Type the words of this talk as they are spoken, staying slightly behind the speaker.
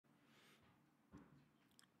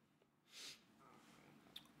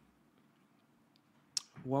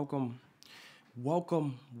Welcome,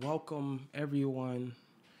 welcome, everyone,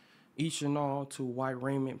 each and all, to White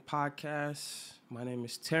Raiment Podcast. My name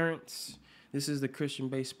is Terrence. This is the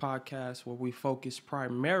Christian-based podcast where we focus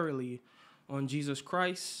primarily on Jesus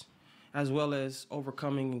Christ, as well as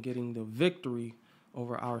overcoming and getting the victory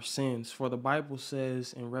over our sins. For the Bible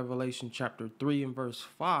says in Revelation chapter 3 and verse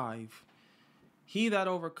 5, "He that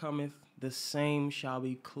overcometh, the same shall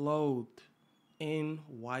be clothed in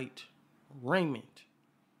white raiment."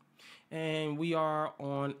 And we are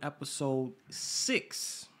on episode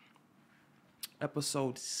 6.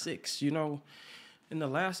 Episode 6. You know, in the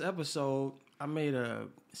last episode, I made a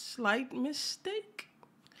slight mistake.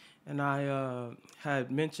 And I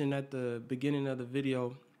had mentioned at the beginning of the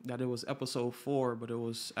video that it was episode 4, but it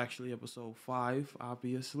was actually episode 5,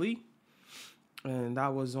 obviously. And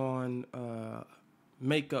that was on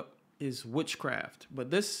makeup is witchcraft. But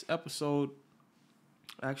this episode,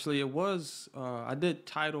 actually, it was, I did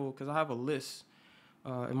title, because I have a list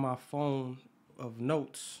in my phone of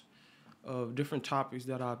notes of different topics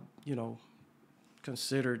that I,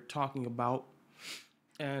 considered talking about.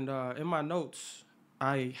 And in my notes,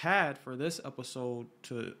 I had for this episode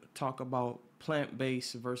to talk about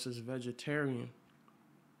plant-based versus vegetarian.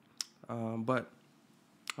 But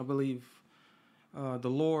I believe the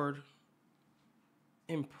Lord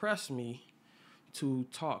impressed me to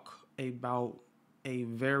talk about a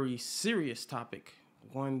very serious topic,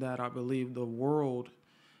 one that I believe the world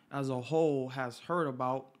as a whole has heard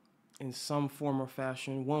about in some form or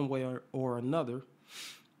fashion, one way or another.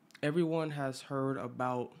 Everyone has heard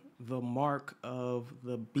about the mark of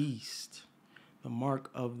the beast, the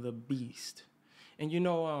mark of the beast. And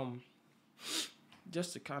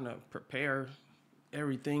just to kind of prepare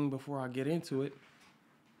everything before I get into it,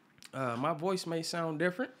 my voice may sound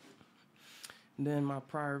different than my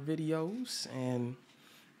prior videos, and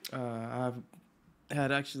I've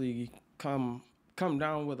had actually come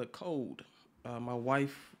down with a cold. My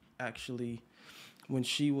wife actually, when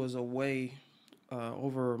she was away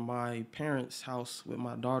over my parents' house with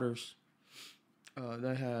my daughters,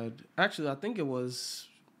 they had actually, I think it was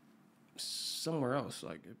somewhere else,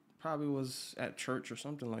 like it probably was at church or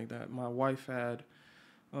something like that. My wife had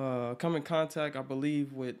come in contact, I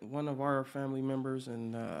believe, with one of our family members,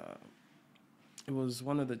 and it was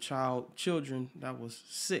one of the children that was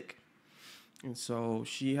sick. And so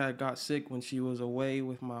she had got sick when she was away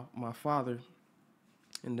with my father.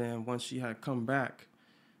 And then once she had come back,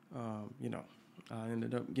 I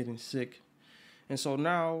ended up getting sick. And so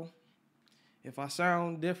now, if I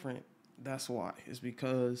sound different, that's why. It's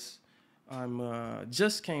because I'm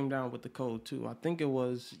just came down with the cold too. I think it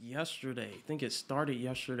was yesterday. I think it started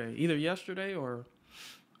yesterday. Either yesterday or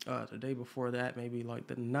the day before that, maybe like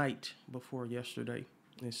the night before yesterday.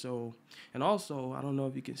 And also, I don't know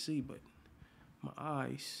if you can see, but my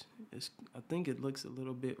eyes, I think it looks a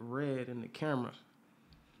little bit red in the camera,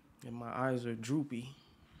 and my eyes are droopy.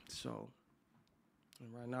 So,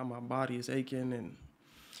 and right now my body is aching and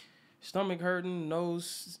stomach hurting,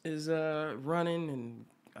 nose is running, and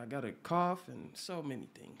I got a cough and so many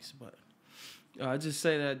things. But I just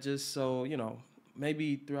say that just so,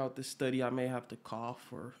 maybe throughout this study I may have to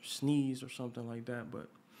cough or sneeze or something like that. But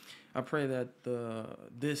I pray that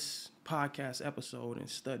this podcast episode and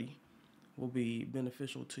study will be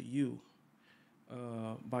beneficial to you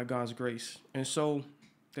by God's grace. And so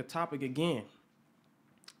the topic again,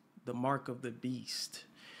 the mark of the beast.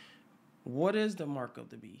 What is the mark of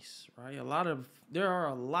the beast, right? There are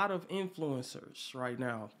a lot of influencers right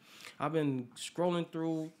now. I've been scrolling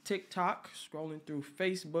through TikTok, scrolling through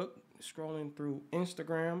Facebook, scrolling through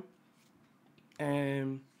Instagram,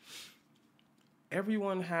 and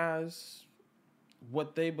everyone has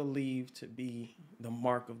what they believe to be the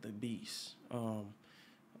mark of the beast.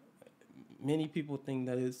 Many people think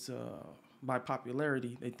that it's, by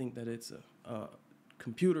popularity, they think that it's a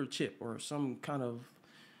computer chip or some kind of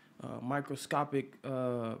microscopic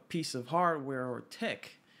piece of hardware or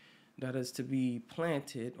tech that is to be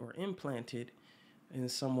planted or implanted in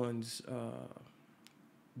someone's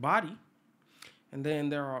body. And then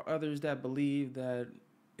there are others that believe that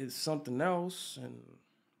it's something else. And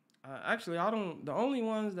the only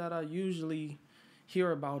ones that I usually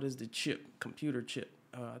hear about is the chip, computer chip.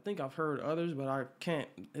 I think I've heard others, but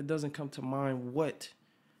it doesn't come to mind what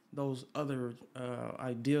those other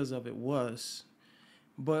ideas of it was.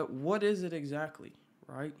 But what is it exactly,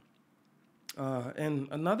 right? And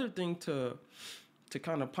another thing to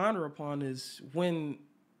kind of ponder upon is when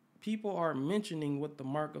people are mentioning what the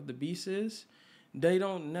mark of the beast is, they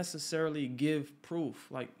don't necessarily give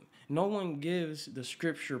proof. Like, no one gives the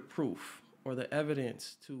scripture proof or the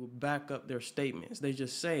evidence to back up their statements. They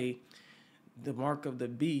just say the mark of the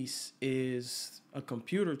beast is a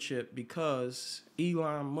computer chip because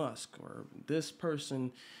Elon Musk or this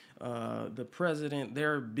person, the president,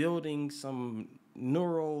 they're building some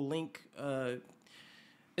neural link.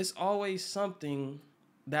 It's always something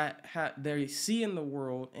that they see in the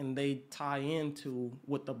world and they tie into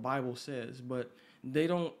what the Bible says, but they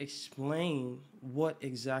don't explain what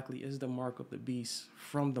exactly is the mark of the beast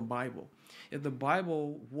from the Bible. If the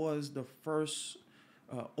Bible was the first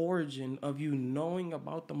origin of you knowing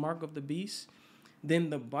about the mark of the beast, then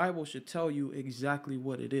the Bible should tell you exactly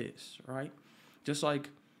what it is, right? Just like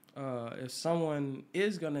if someone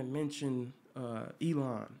is going to mention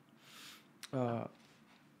Elon,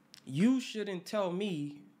 you shouldn't tell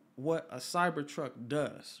me what a Cybertruck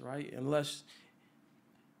does, right? Unless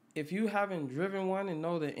if you haven't driven one and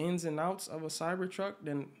know the ins and outs of a Cybertruck,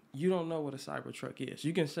 then you don't know what a Cybertruck is.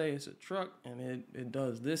 You can say it's a truck and it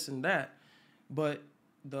does this and that, but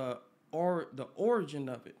the origin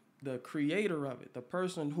of it, the creator of it, the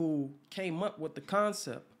person who came up with the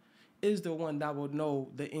concept is the one that would know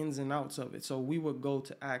the ins and outs of it. So we would go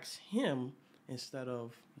to ask him instead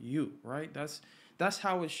of you, right? That's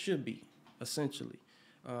how it should be, essentially.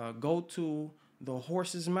 Go to the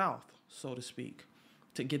horse's mouth, so to speak,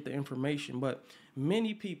 to get the information. But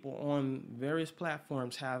many people on various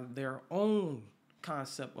platforms have their own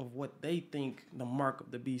concept of what they think the mark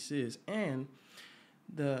of the beast is. And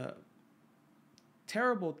the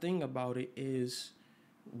terrible thing about it is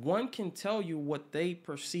one can tell you what they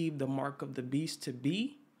perceive the mark of the beast to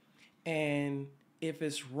be. And if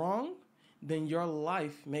it's wrong, then your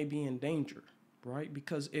life may be in danger, right?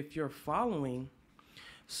 Because if you're following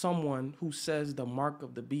someone who says the mark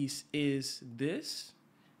of the beast is this,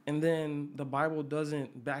 and then the Bible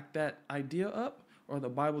doesn't back that idea up, or the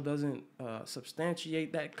Bible doesn't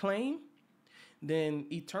substantiate that claim, then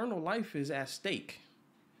eternal life is at stake.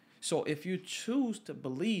 So if you choose to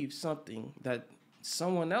believe something that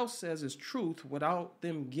someone else says is truth without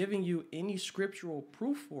them giving you any scriptural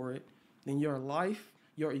proof for it, then your life,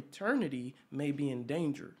 your eternity may be in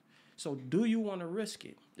danger. So do you want to risk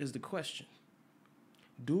it is the question.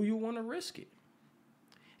 Do you want to risk it?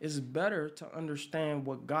 It's better to understand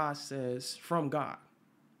what God says from God.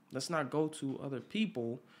 Let's not go to other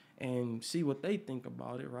people and see what they think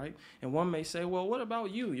about it, right? And one may say, well, what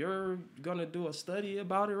about you? You're going to do a study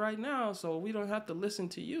about it right now, so we don't have to listen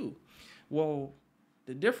to you. Well,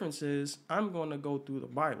 the difference is I'm going to go through the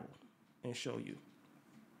Bible and show you.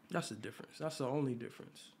 That's the difference. That's the only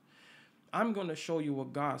difference. I'm going to show you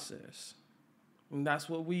what God says. And that's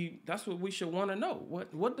what we should want to know.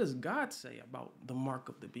 What does God say about the mark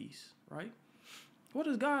of the beast, right? What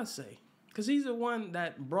does God say? Because he's the one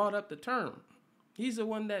that brought up the term. He's the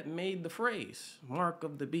one that made the phrase, mark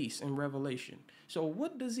of the beast in Revelation. So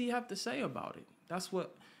what does he have to say about it?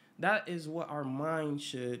 That is what our mind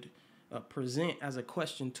should present as a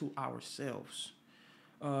question to ourselves.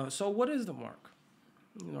 So what is the mark?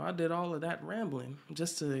 I did all of that rambling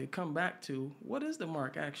just to come back to what is the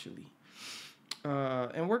mark actually?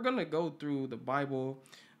 And we're going to go through the Bible.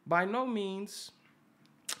 By no means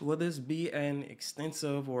will this be an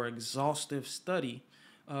extensive or exhaustive study,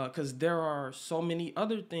 because there are so many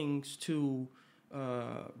other things to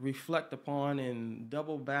reflect upon and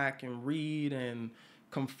double back and read and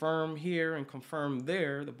confirm here and confirm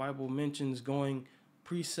there. The Bible mentions going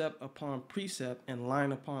precept upon precept and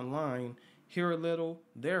line upon line, here a little,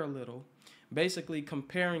 there a little. Basically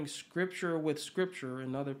comparing scripture with scripture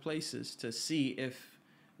in other places to see if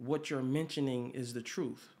what you're mentioning is the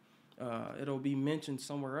truth. It'll be mentioned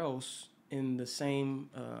somewhere else in the same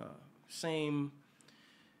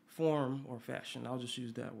form or fashion. I'll just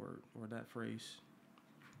use that word or that phrase.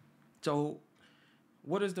 So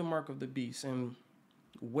what is the mark of the beast and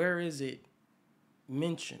where is it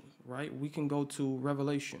mentioned, right? We can go to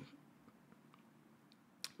Revelation.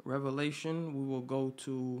 We will go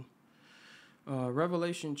to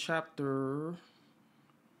Revelation chapter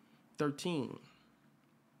 13.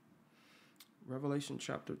 Revelation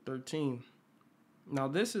chapter 13. Now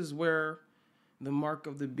this is where the mark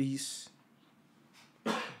of the beast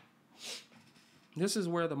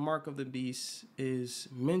is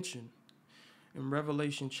mentioned in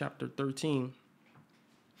Revelation chapter 13.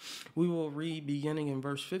 We will read beginning in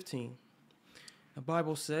verse 15. The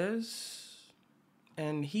Bible says,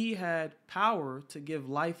 and he had power to give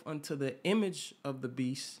life unto the image of the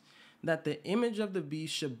beast, that the image of the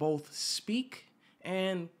beast should both speak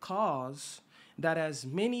and cause that as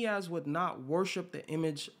many as would not worship the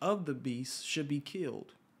image of the beast should be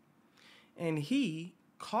killed. And he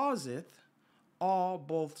causeth all,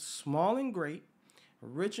 both small and great,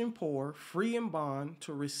 rich and poor, free and bond,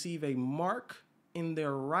 to receive a mark in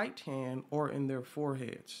their right hand or in their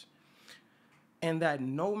foreheads, and that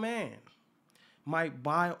no man might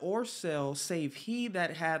buy or sell save he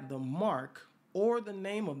that had the mark or the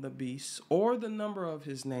name of the beast or the number of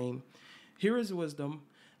his name. Here is wisdom.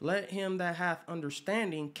 Let him that hath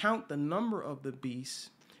understanding count the number of the beast,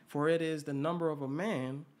 for it is the number of a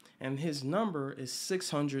man, and his number is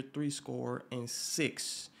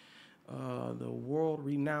 666. The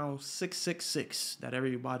world-renowned 666 that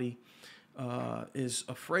everybody is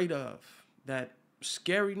afraid of. That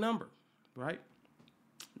scary number, right?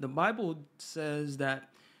 The Bible says that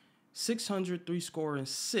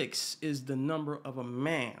 666 is the number of a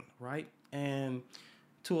man, right? And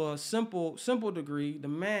to a simple degree, the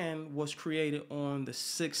man was created on the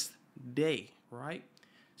 6th day, right?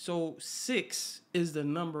 So 6 is the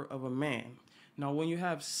number of a man. Now, when you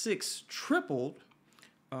have 6 tripled,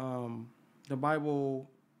 the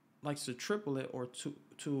Bible likes to triple it, or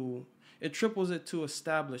it triples it to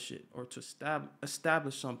establish it, or to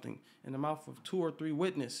establish something. In the mouth of 2 or 3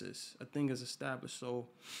 witnesses, a thing is established. So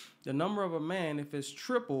the number of a man, if it's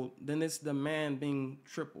tripled, then it's the man being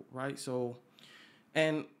tripled, right? So,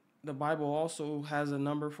 and the Bible also has a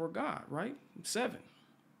number for God, right? 7.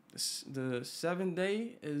 The 7th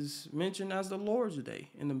day is mentioned as the Lord's day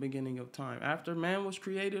in the beginning of time. After man was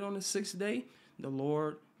created on the 6th day, the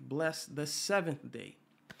Lord blessed the 7th day.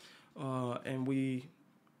 And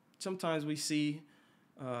sometimes we see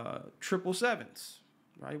 777s,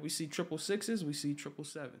 right? We see 666s, we see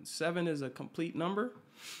 777s. 7 is a complete number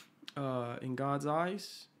in God's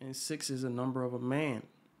eyes, and 6 is a number of a man.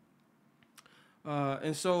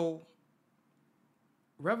 And so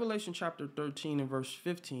Revelation chapter 13 and verse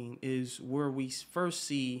 15 is where we first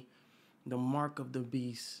see the mark of the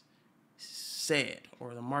beast said,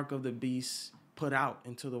 or the mark of the beast put out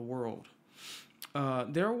into the world.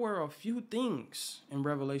 There were a few things in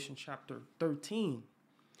Revelation chapter 13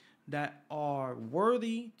 that are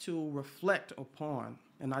worthy to reflect upon.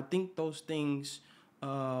 And I think those things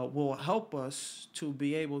will help us to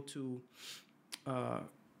be able to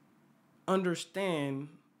understand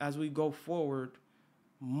as we go forward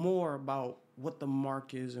more about what the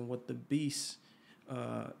mark is and what the beast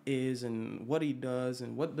is and what he does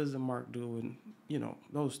and what does the mark do, and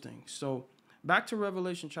those things. So back to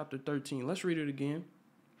Revelation chapter 13. Let's read it again.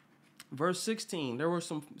 Verse 16. There were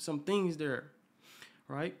some things there,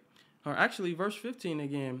 right? Or actually, verse 15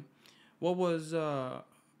 again. What was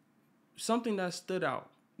something that stood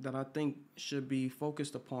out that I think should be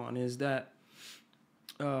focused upon is that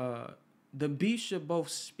the beast should both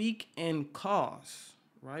speak and cause,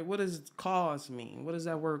 right? What does cause mean? What does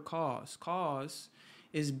that word cause? Cause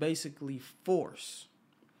is basically force.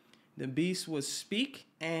 The beast would speak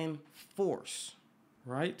and force,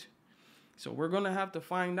 right? So we're going to have to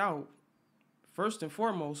find out, first and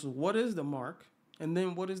foremost, what is the mark, and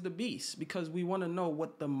then what is the beast, because we want to know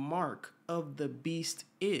what the mark of the beast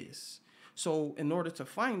is. So in order to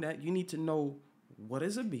find that, you need to know what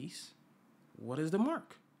is a beast, what is the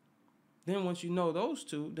mark. Then once you know those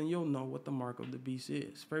two, then you'll know what the mark of the beast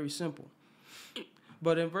is. Very simple.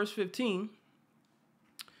 But in verse 15,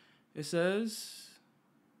 it says,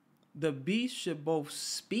 the beast should both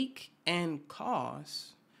speak and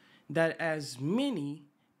cause that as many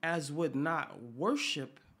as would not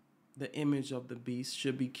worship the image of the beast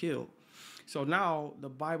should be killed. So now the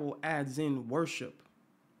Bible adds in worship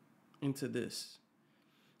into this.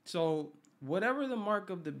 So whatever the mark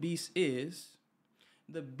of the beast is,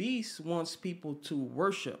 the beast wants people to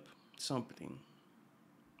worship something.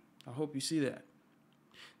 I hope you see that.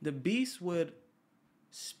 The beast would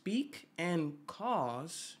speak and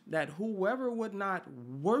cause that whoever would not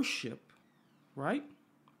worship, right,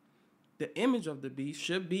 the image of the beast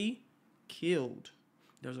should be killed.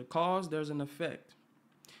 There's a cause, there's an effect.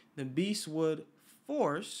 The beast would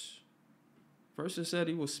force, first it said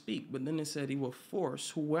he will speak, but then it said he will force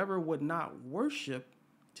whoever would not worship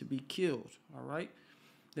to be killed, all right?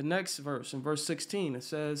 The next verse, in verse 16, it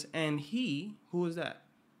says, and he, who is that?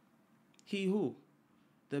 He who?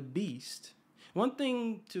 The beast. One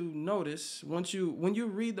thing to notice, when you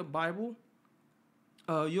read the Bible,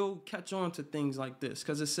 you'll catch on to things like this,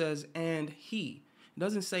 because it says, and he. It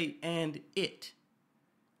doesn't say, and it,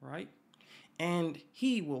 right? And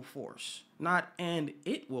he will force, not and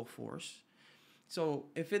it will force. So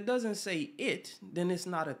if it doesn't say it, then it's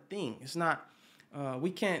not a thing. It's not,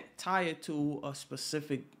 we can't tie it to a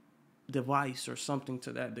specific device or something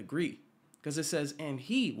to that degree, because it says, and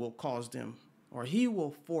he will cause them, or he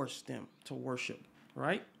will force them to worship,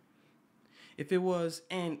 right? If it was,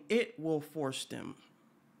 and it will force them,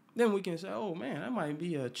 then we can say, oh man, that might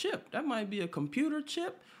be a chip. That might be a computer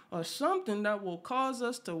chip or something that will cause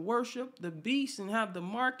us to worship the beast and have the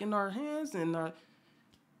mark in our hands.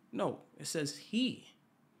 No, it says he.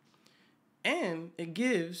 And it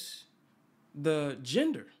gives the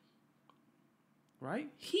gender, right?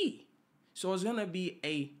 He. So it's going to be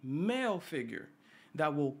a male figure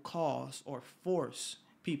that will cause or force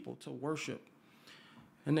people to worship.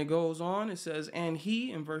 And it goes on, it says, and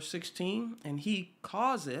he, in verse 16, and he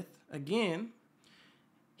causeth, again,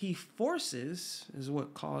 he forces, is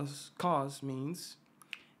what cause means,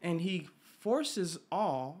 and he forces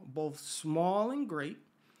all, both small and great,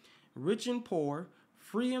 rich and poor,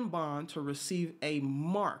 free and bond, to receive a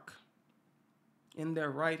mark in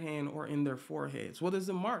their right hand or in their foreheads. What is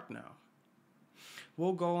the mark now?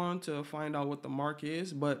 We'll go on to find out what the mark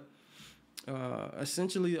is, but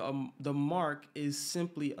essentially the mark is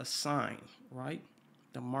simply a sign, right?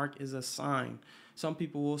 The mark is a sign. Some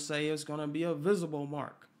people will say it's going to be a visible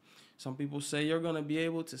mark. Some people say you're going to be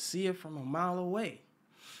able to see it from a mile away.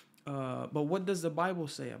 But what does the Bible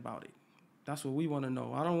say about it? That's what we want to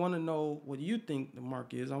know. I don't want to know what you think the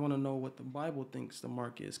mark is. I want to know what the Bible thinks the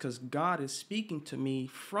mark is, because God is speaking to me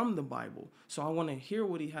from the Bible. So I want to hear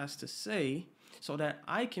what he has to say so that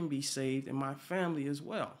I can be saved and my family as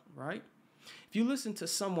well, right? If you listen to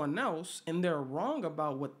someone else and they're wrong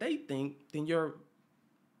about what they think, then you're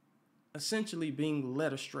essentially being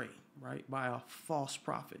led astray, right, by a false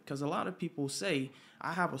prophet. Because a lot of people say,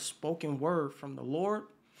 I have a spoken word from the Lord.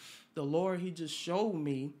 The Lord, he just showed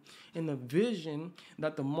me in the vision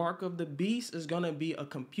that the mark of the beast is going to be a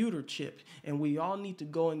computer chip. And we all need to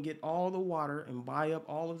go and get all the water and buy up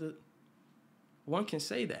all of the... One can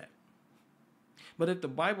say that. But if the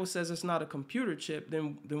Bible says it's not a computer chip,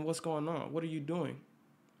 then what's going on? What are you doing?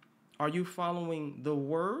 Are you following the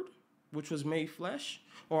word, which was made flesh?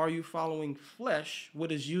 Or are you following flesh,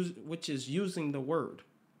 which is using the word?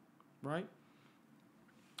 Right?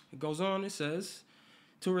 It goes on, it says,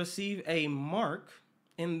 to receive a mark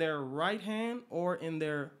in their right hand or in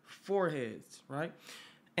their foreheads, right?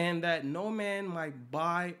 And that no man might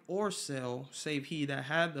buy or sell, save he that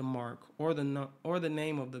had the mark or the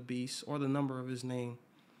name of the beast or the number of his name.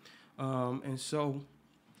 And so,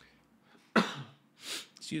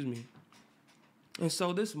 excuse me. And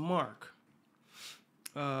so this mark,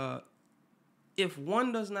 if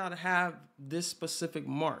one does not have this specific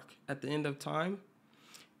mark at the end of time,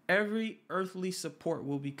 every earthly support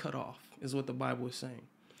will be cut off, is what the Bible is saying.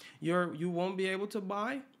 You won't be able to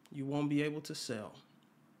buy, you won't be able to sell.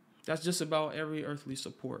 That's just about every earthly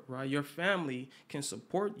support, right? Your family can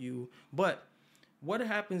support you, but what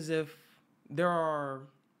happens if there are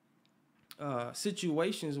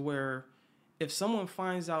situations where if someone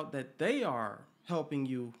finds out that they are helping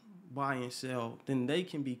you buy and sell, then they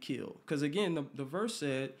can be killed? Because again, the verse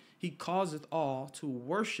said, he causeth all to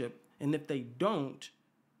worship, and if they don't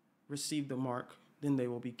receive the mark, then they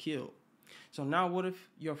will be killed. So now what if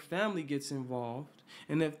your family gets involved,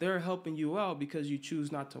 and if they're helping you out because you choose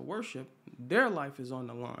not to worship, their life is on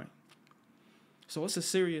the line. So it's a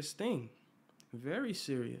serious thing, very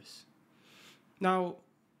serious. Now,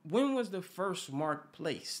 when was the first mark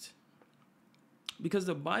placed? Because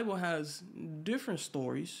the Bible has different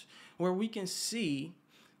stories where we can see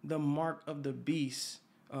the mark of the beast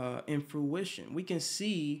in fruition. We can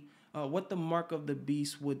see what the mark of the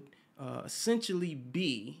beast would essentially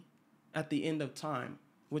be at the end of time,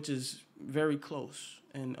 which is very close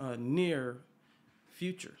and near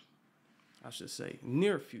future, I should say,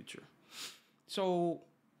 near future. So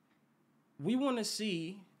we want to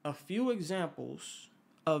see a few examples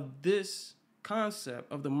of this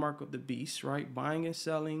concept of the mark of the beast, right? Buying and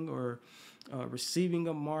selling, or receiving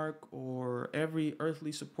a mark, or every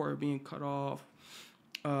earthly support being cut off.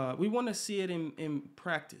 We want to see it in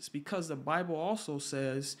practice, because the Bible also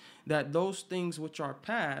says that those things which are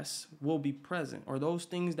past will be present, or those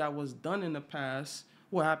things that was done in the past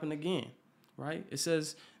will happen again, right? It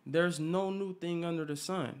says there's no new thing under the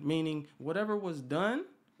sun, meaning whatever was done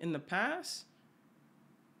in the past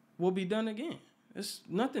will be done again. It's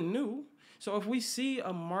nothing new. So if we see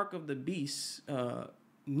a mark of the beast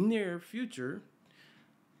near future,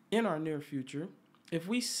 in our near future, if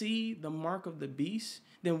we see the mark of the beast,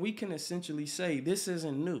 then we can essentially say this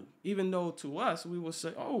isn't new. Even though to us, we will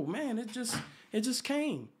say, oh man, it just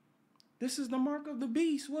came. This is the mark of the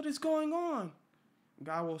beast. What is going on?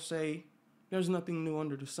 God will say, there's nothing new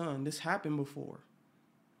under the sun. This happened before.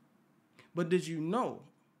 But did you know?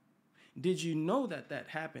 Did you know that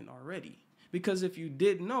happened already? Because if you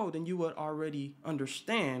did know, then you would already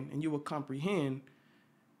understand and you would comprehend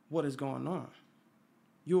what is going on.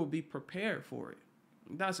 You will be prepared for it.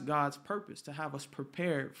 That's God's purpose, to have us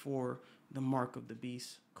prepared for the mark of the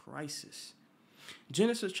beast crisis.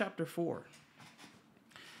 Genesis chapter 4.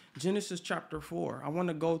 Genesis chapter 4. I want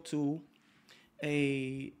to go to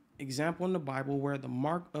a example in the Bible where the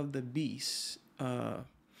mark of the beast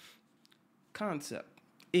concept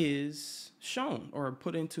is shown or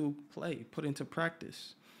put into play, put into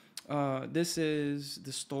practice. This is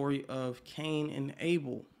the story of Cain and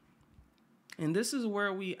Abel. And this is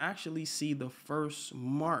where we actually see the first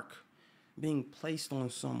mark being placed on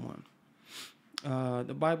someone.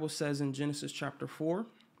 The Bible says in Genesis chapter 4,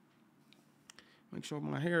 make sure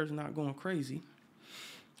my hair is not going crazy.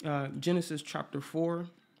 Genesis chapter 4,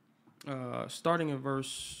 starting in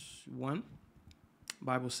verse 1,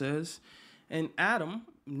 Bible says, "And Adam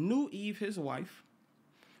knew Eve his wife,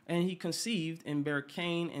 and he conceived and bare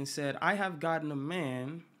Cain and said, I have gotten a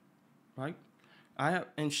man," right?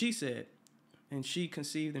 And she said, and she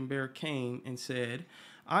conceived and bare Cain and said,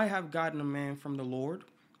 "I have gotten a man from the Lord."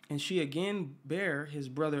 And she again bare his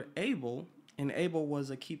brother Abel, and Abel was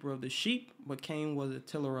a keeper of the sheep, but Cain was a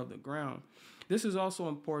tiller of the ground. This is also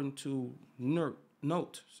important to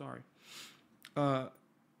note.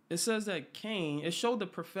 It says that Cain, it showed the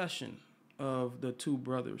profession of the two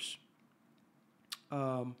brothers.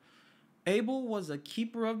 Abel was a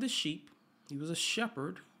keeper of the sheep. He was a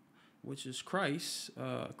shepherd, which is Christ's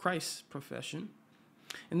profession.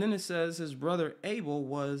 And then it says his brother Abel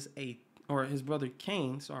was his brother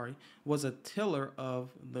Cain, was a tiller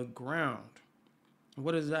of the ground.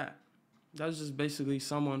 What is that? That's just basically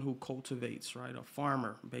someone who cultivates, right? A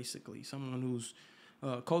farmer, basically. Someone who's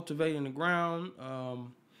cultivating the ground,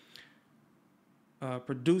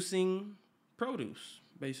 producing produce,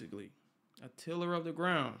 basically. A tiller of the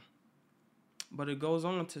ground. But it goes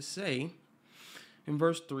on to say in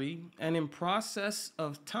verse 3, "And in process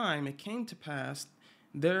of time it came to pass,"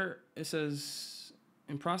 it says,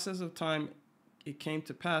 "In process of time it came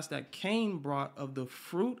to pass that Cain brought of the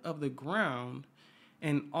fruit of the ground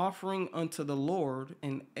an offering unto the Lord,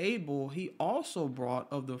 and Abel he also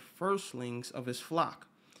brought of the firstlings of his flock,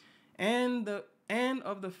 and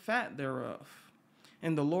of the fat thereof.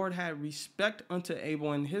 And the Lord had respect unto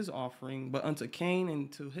Abel and his offering, but unto Cain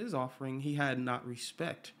and to his offering he had not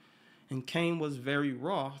respect. And Cain was very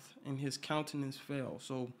wroth, and his countenance fell."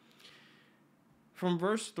 So from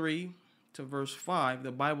verse 3 to verse 5,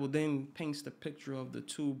 the Bible then paints the picture of the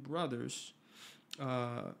two brothers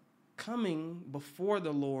coming before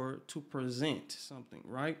the Lord to present something,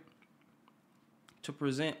 right? To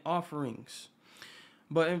present offerings.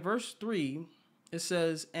 But in verse 3, it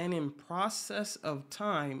says, "And in process of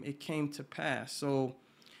time it came to pass." So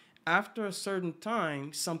after a certain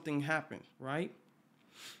time, something happened, right?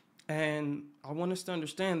 And I want us to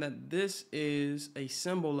understand that this is a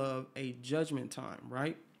symbol of a judgment time,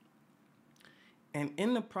 right? And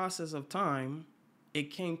in the process of time, it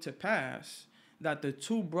came to pass that the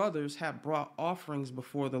two brothers had brought offerings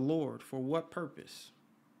before the Lord. For what purpose?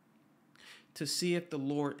 To see if the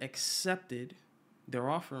Lord accepted their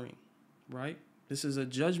offering, right? This is a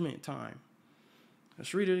judgment time.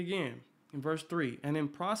 Let's read it again in verse 3. "And in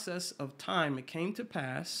process of time it came to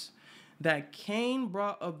pass that Cain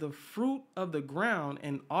brought of the fruit of the ground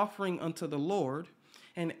an offering unto the Lord,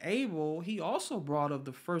 and Abel he also brought of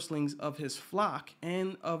the firstlings of his flock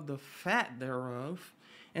and of the fat thereof.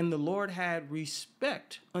 And the Lord had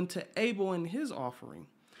respect unto Abel and his offering,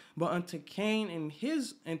 but unto Cain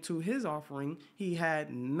and to his offering he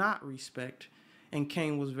had not respect, and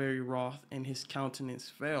Cain was very wroth, and his countenance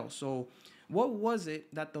fell." So what was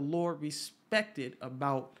it that the Lord respected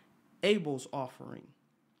about Abel's offering?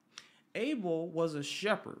 Abel was a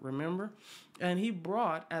shepherd, remember? And he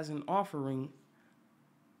brought as an offering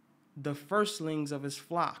the firstlings of his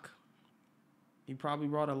flock. He probably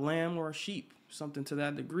brought a lamb or a sheep, something to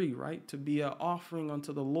that degree, right? To be an offering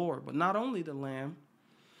unto the Lord. But not only the lamb,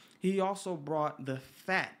 he also brought the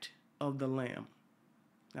fat of the lamb.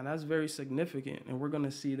 Now that's very significant, and we're going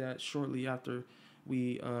to see that shortly after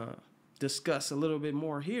we discuss a little bit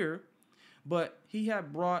more here. But he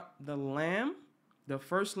had brought the lamb, the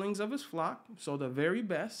firstlings of his flock, so the very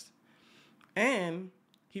best, and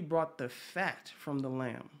he brought the fat from the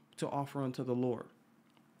lamb to offer unto the Lord.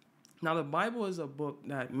 Now, the Bible is a book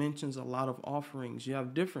that mentions a lot of offerings. You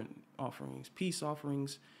have different offerings, peace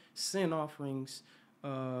offerings, sin offerings,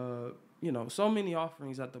 so many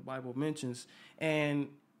offerings that the Bible mentions.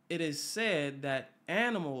 And it is said that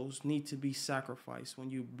animals need to be sacrificed when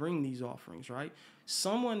you bring these offerings, right?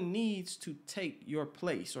 Someone needs to take your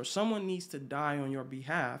place, or someone needs to die on your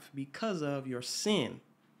behalf because of your sin.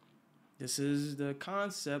 This is the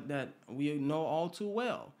concept that we know all too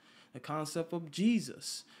well. the concept of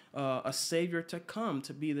Jesus, a savior to come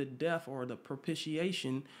to be the death or the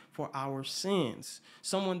propitiation for our sins,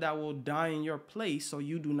 someone that will die in your place so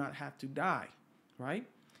you do not have to die, right?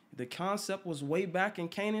 The concept was way back in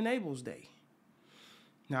Cain and Abel's day.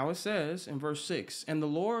 Now it says in verse 6, and the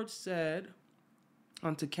Lord said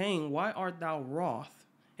unto Cain, why art thou wroth,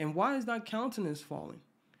 and why is thy countenance fallen?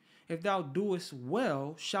 If thou doest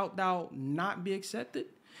well, shalt thou not be accepted?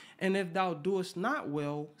 And if thou doest not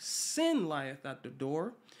well, sin lieth at the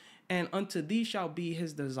door, and unto thee shall be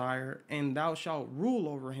his desire, and thou shalt rule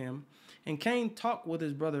over him. And Cain talked with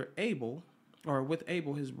his brother Abel, or with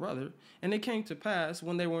Abel his brother, and it came to pass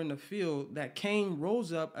when they were in the field that Cain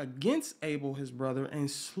rose up against Abel his brother and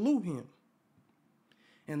slew him.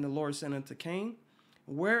 And the Lord said unto Cain,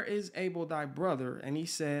 where is Abel thy brother? And he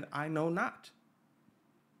said, I know not.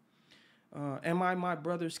 Am I my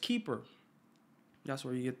brother's keeper? That's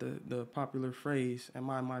where you get the popular phrase, am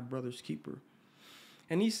I my brother's keeper?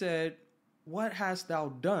 And he said, what hast thou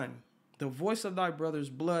done? The voice of thy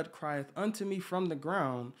brother's blood crieth unto me from the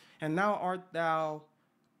ground, and now art thou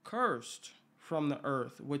cursed from the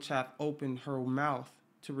earth, which hath opened her mouth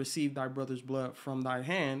to receive thy brother's blood from thy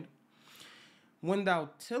hand. When thou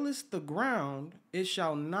tillest the ground, it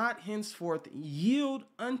shall not henceforth yield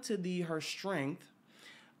unto thee her strength.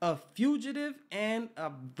 A fugitive and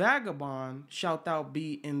a vagabond shalt thou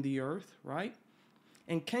be in the earth, right?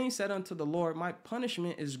 And Cain said unto the Lord, my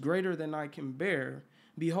punishment is greater than I can bear.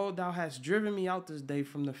 Behold, thou hast driven me out this day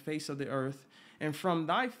from the face of the earth, and from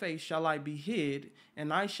thy face shall I be hid,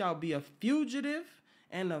 and I shall be a fugitive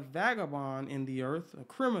and a vagabond in the earth, a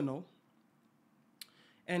criminal.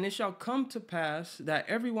 And it shall come to pass that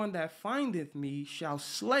everyone that findeth me shall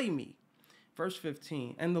slay me. Verse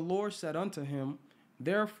 15, and the Lord said unto him,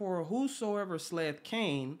 therefore whosoever slayeth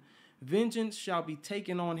Cain, vengeance shall be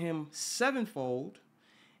taken on him sevenfold.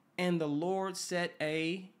 And the Lord set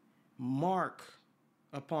a mark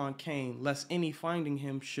upon Cain, lest any finding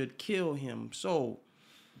him should kill him. So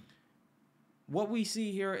what we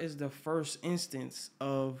see here is the first instance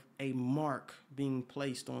of a mark being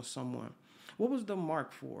placed on someone. What was the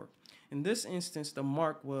mark for? In this instance, the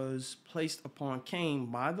mark was placed upon Cain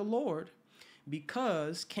by the Lord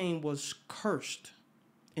because Cain was cursed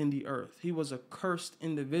in the earth. He was a cursed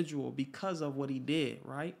individual because of what he did,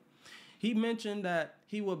 right? He mentioned that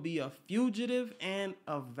he would be a fugitive and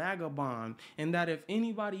a vagabond, and that if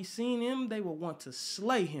anybody seen him, they would want to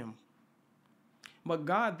slay him. But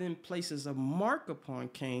God then places a mark upon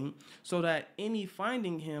Cain so that any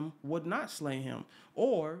finding him would not slay him.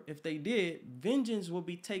 Or if they did, vengeance will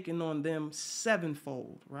be taken on them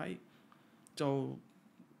sevenfold, right? So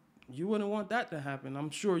you wouldn't want that to happen.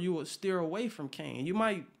 I'm sure you would steer away from Cain. You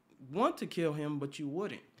might want to kill him, but you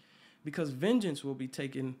wouldn't, because vengeance will be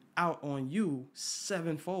taken out on you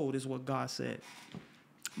sevenfold is what God said.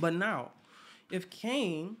 But now, if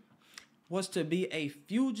Cain was to be a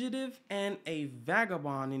fugitive and a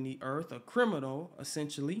vagabond in the earth, a criminal,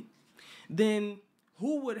 essentially, then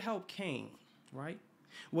who would help Cain, right?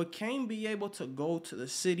 Would Cain be able to go to the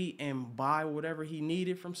city and buy whatever he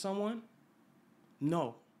needed from someone?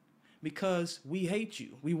 No, because we hate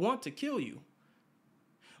you. We want to kill you.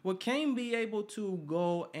 Would Cain be able to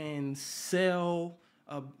go and sell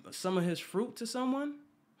some of his fruit to someone?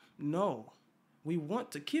 No, we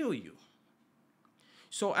want to kill you.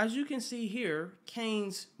 So as you can see here,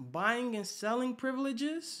 Cain's buying and selling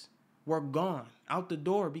privileges were gone out the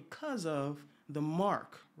door because of the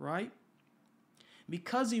mark, right?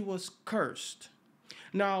 Because he was cursed.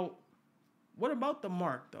 Now, what about the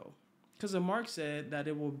mark though? Because the mark said that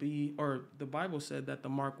it will be, or the Bible said that the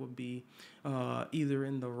mark would be either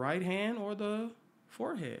in the right hand or the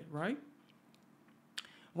forehead, right?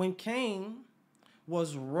 When Cain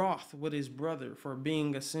was wroth with his brother for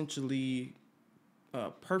being essentially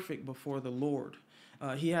perfect before the Lord,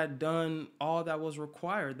 he had done all that was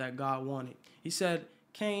required that God wanted. He said,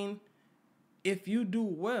 Cain, if you do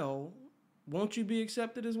well, won't you be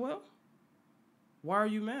accepted as well? Why are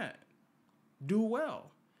you mad? Do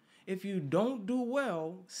well. If you don't do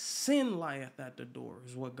well, sin lieth at the door,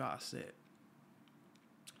 is what God said.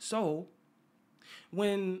 So,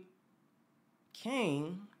 when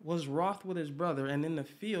Cain was wroth with his brother, and in the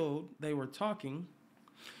field they were talking,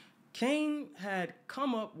 Cain had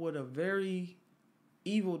come up with a very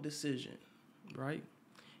evil decision, right?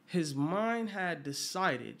 His mind had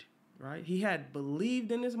decided, right? He had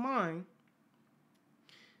believed in his mind,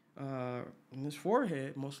 in his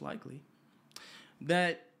forehead, most likely,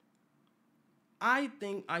 that I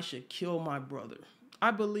think I should kill my brother. I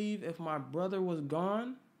believe if my brother was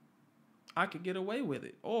gone, I could get away with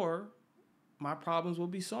it. Or my problems will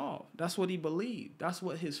be solved. That's what he believed. That's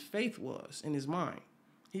what his faith was in his mind.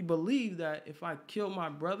 He believed that if I kill my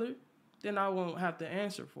brother, then I won't have to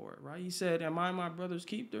answer for it, right? He said, am I my brother's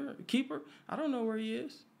keeper? I don't know where he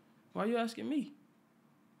is. Why are you asking me?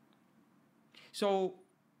 So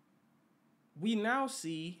we now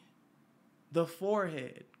see the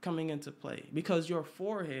forehead coming into play, because your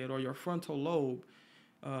forehead or your frontal lobe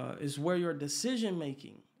is where your decision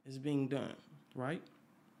making is being done, right?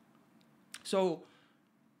 So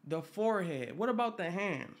the forehead. What about the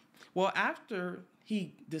hand? Well, after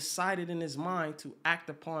he decided in his mind to act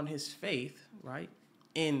upon his faith, right,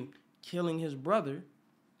 in killing his brother,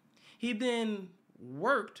 he then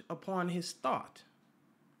worked upon his thought.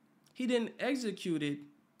 He then executed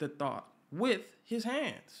the thought with his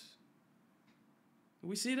hands.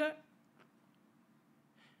 We see that?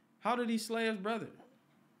 How did he slay his brother?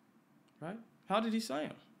 Right? How did he slay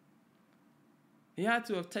him? He had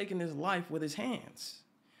to have taken his life with his hands.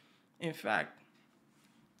 In fact,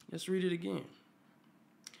 let's read it again.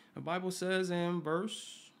 The Bible says in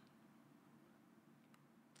verse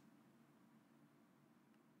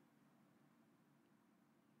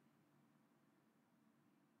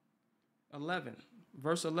 11,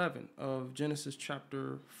 verse 11 of Genesis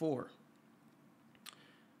chapter 4.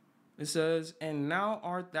 It says, and now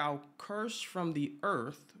art thou cursed from the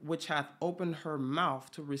earth, which hath opened her mouth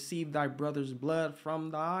to receive thy brother's blood from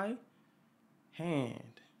thy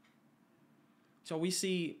hand. So we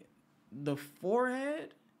see the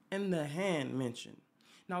forehead and the hand mentioned.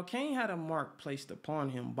 Now Cain had a mark placed upon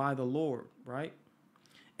him by the Lord, right?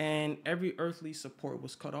 And every earthly support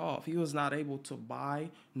was cut off. He was not able to buy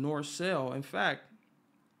nor sell. In fact,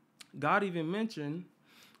 God even mentioned,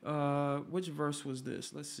 which verse was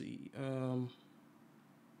this? Let's see.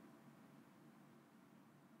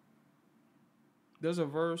 There's a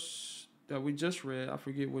verse that we just read. I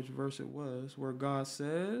forget which verse it was, where God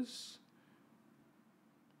says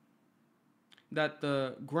that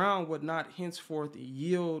the ground would not henceforth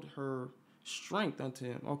yield her strength unto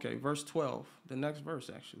him. Okay, verse 12, the next verse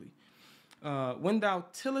actually. When thou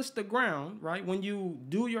tillest the ground, right, when you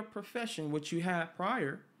do your profession, which you had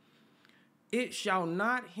prior, it shall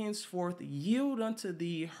not henceforth yield unto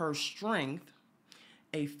thee her strength.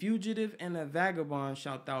 A fugitive and a vagabond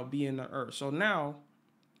shalt thou be in the earth. So now,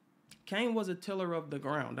 Cain was a tiller of the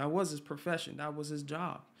ground. That was his profession. That was his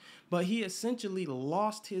job. But he essentially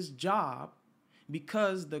lost his job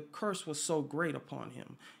because the curse was so great upon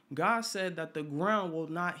him. God said that the ground will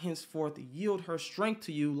not henceforth yield her strength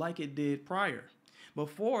to you like it did prior.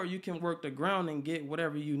 Before, you can work the ground and get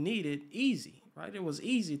whatever you needed easy, right? It was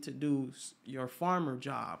easy to do your farmer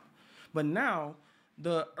job. But now,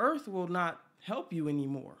 the earth will not help you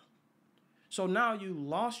anymore. So now you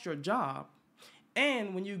lost your job.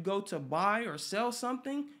 And when you go to buy or sell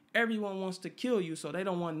something, everyone wants to kill you, so they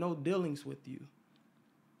don't want no dealings with you.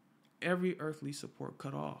 Every earthly support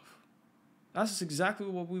cut off. That's exactly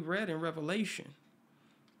what we read in Revelation.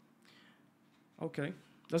 Okay,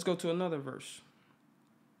 let's go to another verse.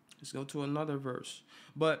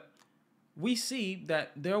 But we see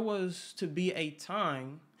that there was to be a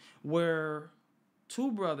time where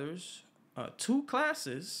two brothers, two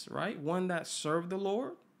classes, right? One that served the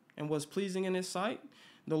Lord and was pleasing in his sight.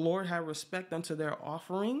 The Lord had respect unto their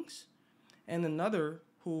offerings. And another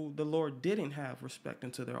who the Lord didn't have respect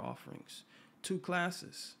unto their offerings. Two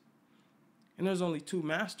classes. And there's only two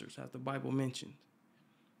masters, as the Bible mentioned.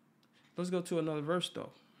 Let's go to another verse,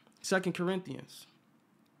 though. 2 Corinthians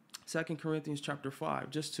chapter 5,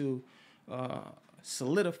 just to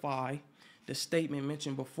solidify the statement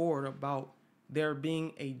mentioned before about there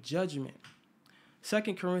being a judgment. 2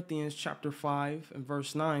 Corinthians chapter 5 and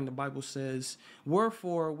verse 9, the Bible says,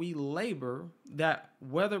 wherefore we labor that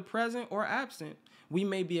whether present or absent, we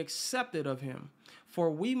may be accepted of him.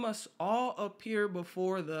 For we must all appear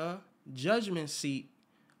before the judgment seat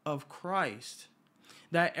of Christ,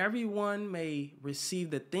 that everyone may receive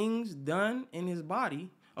the things done in his body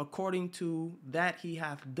according to that he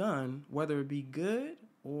hath done, whether it be good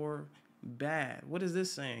or bad. What is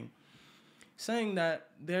this saying? Saying that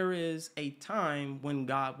there is a time when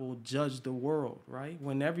God will judge the world, right?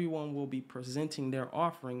 When everyone will be presenting their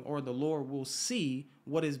offering, or the Lord will see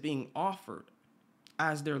what is being offered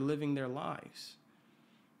as they're living their lives.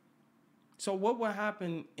 So what will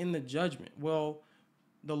happen in the judgment? Well,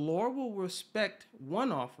 the Lord will respect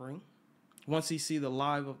one offering once he see the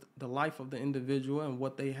life of the individual and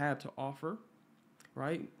what they had to offer,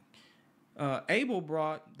 right? Abel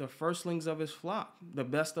brought the firstlings of his flock, the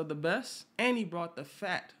best of the best, and he brought the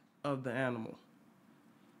fat of the animal.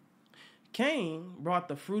 Cain brought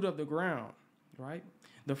the fruit of the ground, right?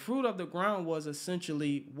 The fruit of the ground was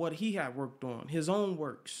essentially what he had worked on, his own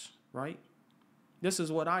works, right? This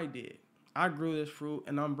is what I did. I grew this fruit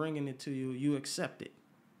and I'm bringing it to you. You accept it.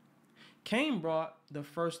 Cain brought the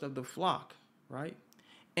first of the flock, right?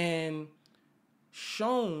 And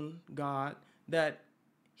shown God that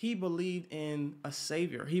he believed in a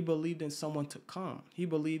savior. He believed in someone to come. He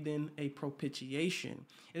believed in a propitiation.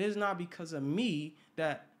 It is not because of me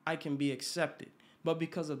that I can be accepted, but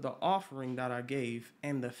because of the offering that I gave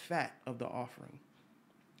and the fat of the offering.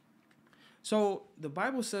 So the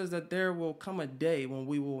Bible says that there will come a day when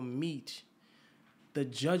we will meet the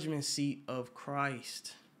judgment seat of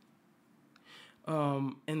Christ.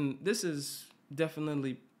 And this is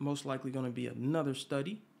definitely most likely going to be another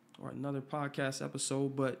study or another podcast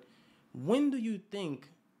episode. But when do you think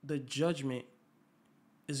the judgment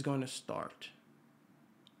is going to start?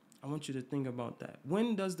 I want you to think about that.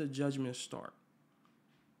 When does the judgment start?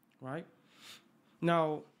 Right?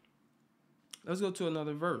 Now, let's go to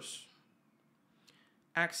another verse.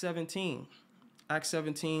 Acts 17. Acts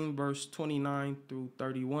 17, verse 29 through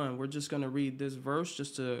 31. We're just going to read this verse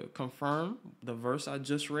just to confirm the verse I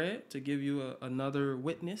just read, to give you another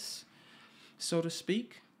witness, so to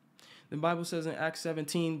speak. The Bible says in Acts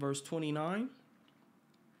 17, verse 29,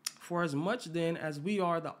 "For as much then as we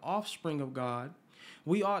are the offspring of God,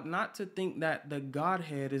 we ought not to think that the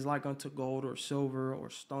Godhead is like unto gold or silver or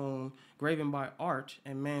stone, graven by art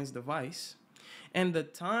and man's device. And the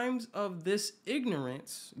times of this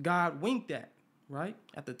ignorance God winked at," right?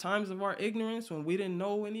 At the times of our ignorance, when we didn't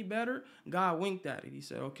know any better, God winked at it. He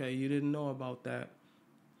said, okay, you didn't know about that.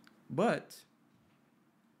 But,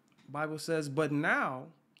 the Bible says, "But now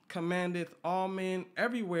commandeth all men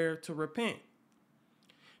everywhere to repent,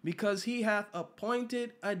 because he hath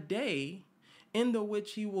appointed a day in the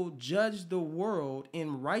which he will judge the world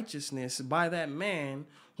in righteousness by that man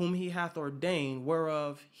whom he hath ordained,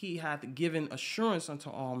 whereof he hath given assurance unto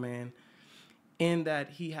all men, in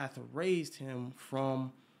that he hath raised him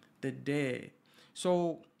from the dead."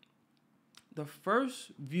 So the first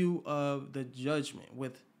view of the judgment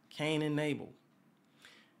with Cain and Abel,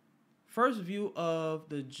 first view of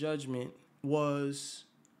the judgment was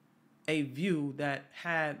a view that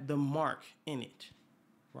had the mark in it,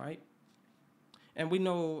 right? And we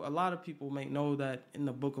know a lot of people may know that in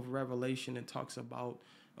the book of Revelation, it talks about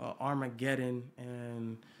Armageddon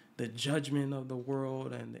and the judgment of the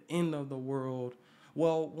world and the end of the world.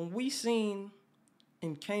 Well, when we seen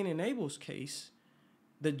in Cain and Abel's case,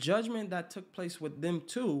 the judgment that took place with them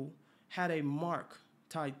two had a mark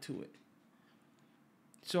tied to it.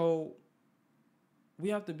 So we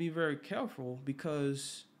have to be very careful,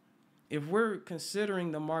 because if we're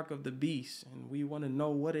considering the mark of the beast and we want to know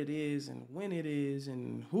what it is and when it is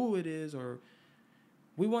and who it is, or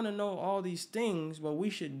we want to know all these things, well, we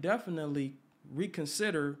should definitely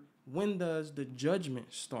reconsider, when does the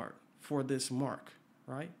judgment start for this mark,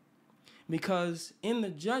 right? Because in the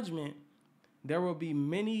judgment, there will be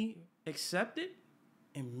many accepted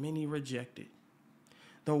and many rejected.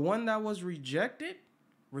 The one that was rejected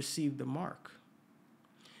received the mark.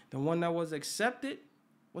 The one that was accepted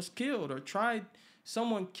was killed, or tried,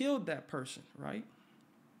 someone killed that person, right?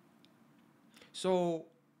 So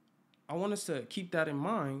I want us to keep that in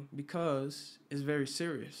mind, because it's very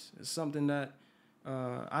serious. It's something that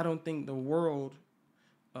I don't think the world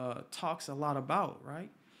talks a lot about,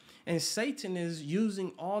 right? And Satan is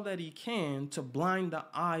using all that he can to blind the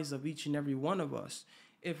eyes of each and every one of us.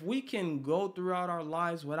 If we can go throughout our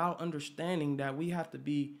lives without understanding that we have to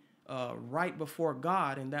be right before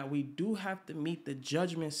God, and that we do have to meet the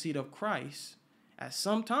judgment seat of Christ at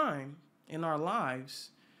some time in our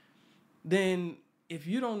lives, then if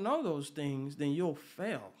you don't know those things, then you'll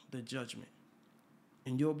fail the judgment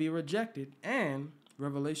and you'll be rejected. And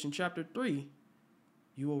Revelation chapter 3,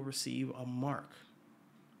 you will receive a mark.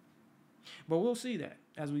 But we'll see that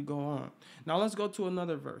as we go on. Now let's go to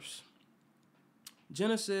another verse.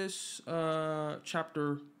 Genesis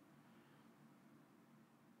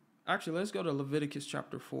Actually, let's go to Leviticus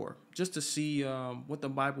chapter 4, just to see what the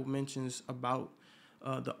Bible mentions about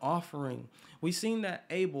the offering. We've seen that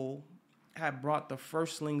Abel had brought the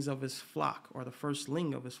firstlings of his flock, or the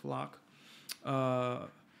firstling of his flock, and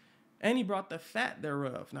he brought the fat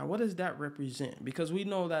thereof. Now, what does that represent? Because we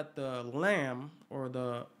know that the lamb, or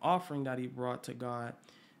the offering that he brought to God,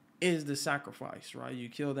 is the sacrifice, right? You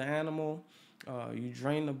kill the animal, you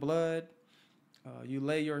drain the blood, you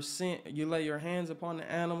lay your hands upon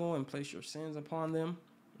the animal and place your sins upon them.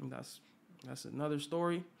 And that's another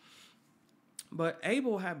story. But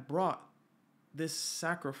Abel had brought this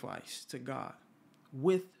sacrifice to God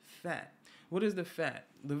with fat. What is the fat?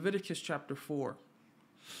 Leviticus chapter 4.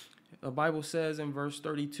 The Bible says in verse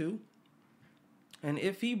 32, and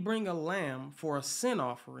if he bring a lamb for a sin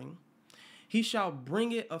offering, he shall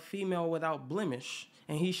bring it a female without blemish,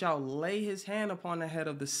 and he shall lay his hand upon the head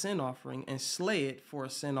of the sin offering and slay it for a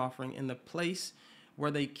sin offering in the place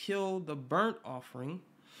where they kill the burnt offering.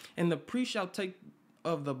 And the priest shall take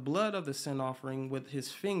of the blood of the sin offering with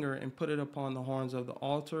his finger and put it upon the horns of the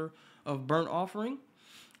altar of burnt offering,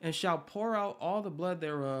 and shall pour out all the blood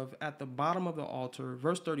thereof at the bottom of the altar.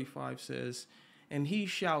 Verse 35 says, and he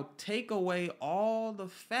shall take away all the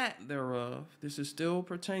fat thereof. This is still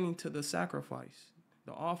pertaining to the sacrifice,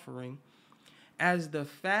 the offering, as the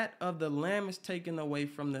fat of the lamb is taken away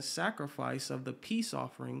from the sacrifice of the peace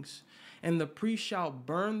offerings, and the priest shall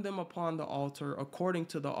burn them upon the altar according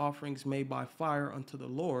to the offerings made by fire unto the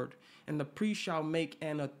Lord. And the priest shall make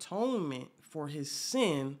an atonement for his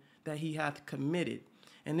sin that he hath committed,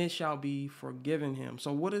 and it shall be forgiven him.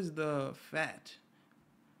 So what is the fat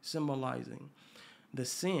symbolizing? The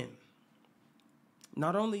sin.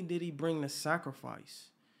 Not only did he bring the sacrifice,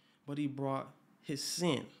 but he brought his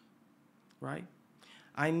sin, right?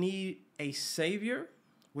 I need a savior,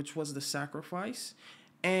 which was the sacrifice,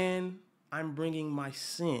 and I'm bringing my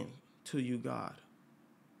sin to you, God.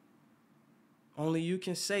 Only you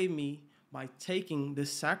can save me by taking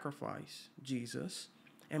this sacrifice, Jesus,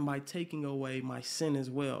 and by taking away my sin as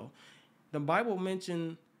well. The Bible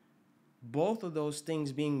mentioned both of those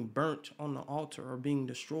things being burnt on the altar or being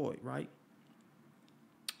destroyed, right?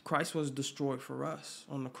 Christ was destroyed for us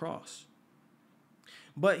on the cross.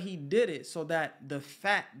 But he did it so that the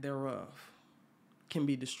fat thereof can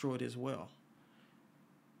be destroyed as well.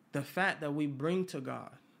 The fat that we bring to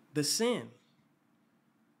God, the sin.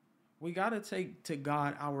 We got to take to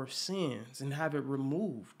God our sins and have it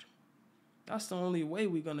removed. That's the only way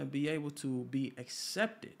we're going to be able to be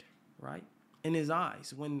accepted, right, in his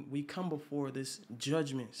eyes when we come before this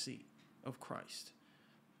judgment seat of Christ.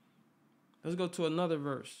 Let's go to another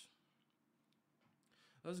verse.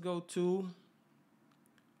 Let's go to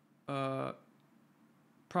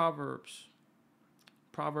Proverbs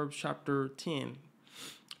chapter 10.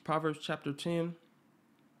 Proverbs chapter 10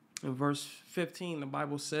 and verse 15, the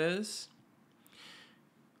Bible says,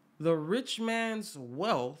 the rich man's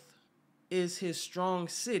wealth is his strong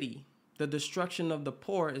city. The destruction of the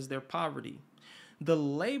poor is their poverty. The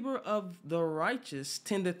labor of the righteous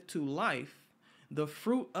tendeth to life, the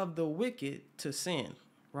fruit of the wicked to sin,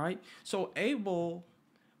 right? So Abel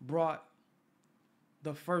brought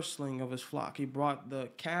the firstling of his flock. He brought the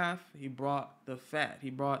calf. He brought the fat. He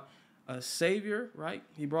brought a savior, right?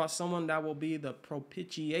 He brought someone that will be the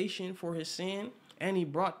propitiation for his sin, and he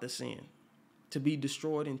brought the sin to be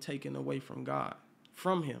destroyed and taken away from God,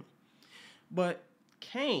 from him. But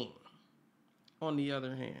Cain, on the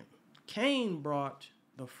other hand, Cain brought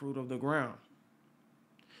the fruit of the ground.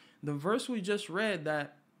 The verse we just read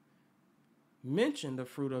that mentioned the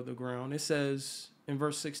fruit of the ground, it says in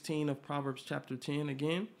verse 16 of Proverbs chapter 10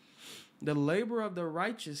 again, the labor of the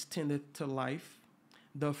righteous tendeth to life,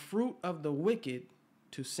 the fruit of the wicked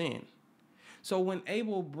to sin. So when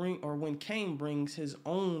when Cain brings his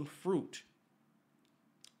own fruit,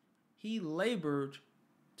 he labored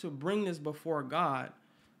to bring this before God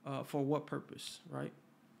for what purpose, right?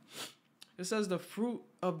 It says the fruit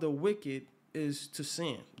of the wicked is to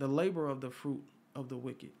sin. The labor of the fruit of the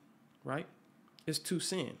wicked, right, is to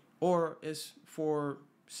sin, or is for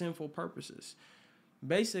sinful purposes.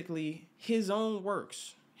 Basically, his own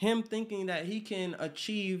works, him thinking that he can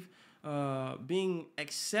achieve being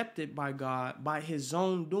accepted by God by his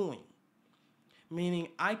own doing. Meaning,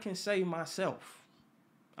 I can save myself.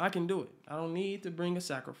 I can do it. I don't need to bring a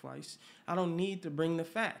sacrifice. I don't need to bring the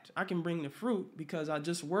fat. I can bring the fruit because I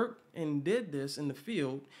just worked and did this in the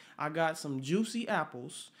field. I got some juicy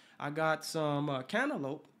apples. I got some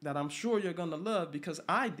cantaloupe that I'm sure you're going to love because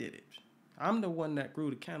I did it. I'm the one that grew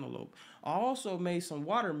the cantaloupe. I also made some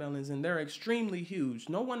watermelons, and they're extremely huge.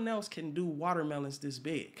 No one else can do watermelons this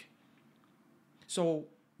big. So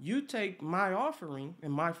you take my offering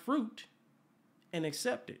and my fruit and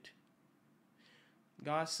accept it.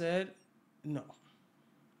 God said, no.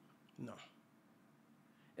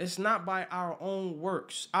 It's not by our own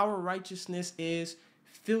works. Our righteousness is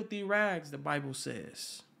filthy rags, the Bible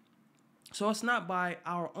says. So it's not by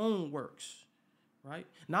our own works, right?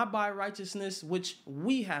 Not by righteousness which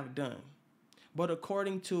we have done, but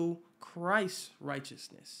according to Christ's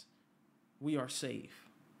righteousness, we are saved.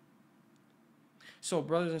 So,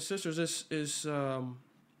 brothers and sisters, this is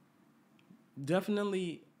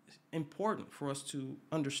definitely important for us to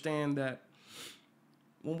understand that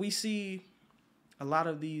when we see a lot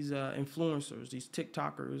of these influencers, these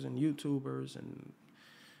TikTokers and YouTubers and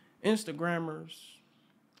Instagrammers,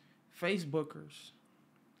 Facebookers,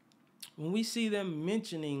 when we see them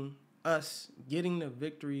mentioning us getting the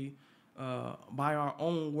victory by our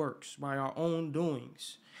own works, by our own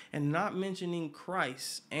doings, and not mentioning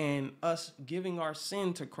Christ and us giving our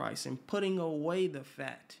sin to Christ and putting away the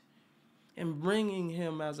fat and bringing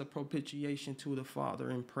him as a propitiation to the Father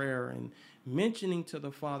in prayer and mentioning to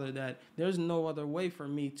the Father that there's no other way for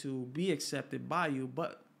me to be accepted by you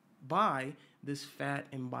but by this fat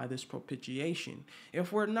and by this propitiation.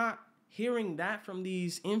 If we're not hearing that from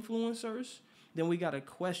these influencers, then we got to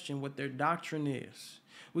question what their doctrine is.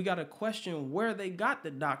 We got to question where they got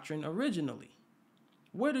the doctrine originally.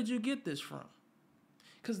 Where did you get this from?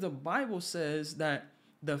 Because the Bible says that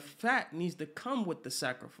the fat needs to come with the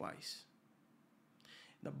sacrifice.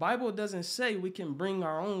 The Bible doesn't say we can bring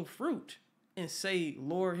our own fruit and say,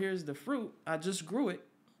 Lord, here's the fruit. I just grew it.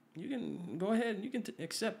 You can go ahead and you can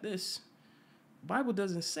accept this. The Bible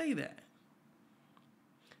doesn't say that.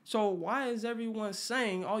 So why is everyone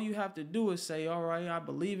saying all you have to do is say, all right, I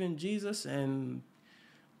believe in Jesus and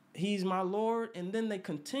he's my Lord, and then they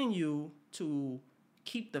continue to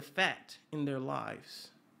keep the fat in their lives,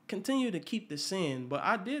 continue to keep the sin. But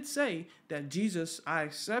I did say that Jesus, I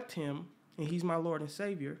accept him and he's my Lord and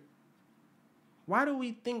Savior. Why do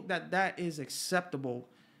we think that that is acceptable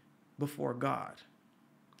before God?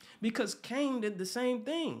 Because Cain did the same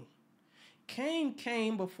thing. Cain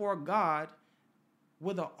came before God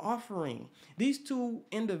with an offering. These two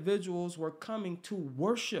individuals were coming to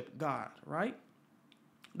worship God, right?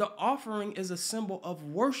 The offering is a symbol of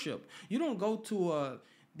worship. You don't go to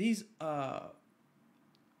these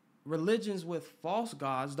religions with false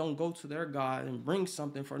gods, don't go to their God and bring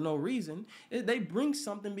something for no reason. They bring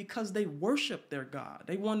something because they worship their God.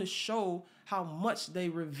 They want to show how much they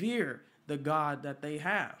revere the God that they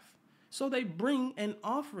have. So they bring an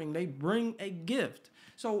offering, they bring a gift.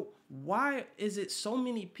 So why is it so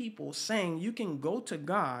many people saying you can go to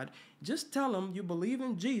God, just tell him you believe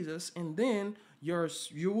in Jesus, and then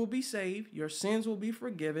you will be saved, your sins will be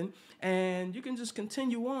forgiven, and you can just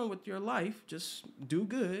continue on with your life, just do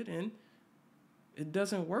good, and it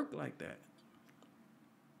doesn't work like that.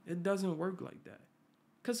 It doesn't work like that.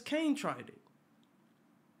 Because Cain tried it.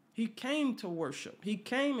 He came to worship. He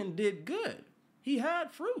came and did good. He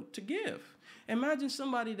had fruit to give. Imagine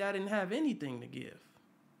somebody that didn't have anything to give,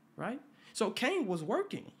 right? So Cain was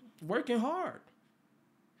working hard.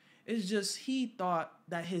 It's just he thought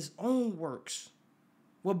that his own works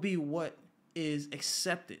would be what is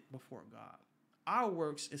accepted before God. Our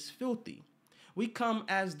works is filthy. We come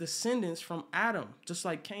as descendants from Adam, just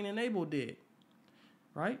like Cain and Abel did,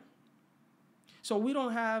 right? So we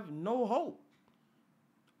don't have no hope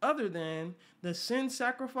other than the sin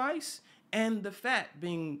sacrifice and the fat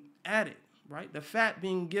being added, right? The fat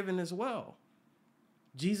being given as well.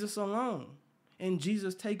 Jesus alone. And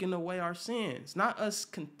Jesus taking away our sins. Not us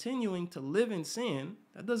continuing to live in sin.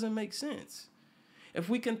 That doesn't make sense. If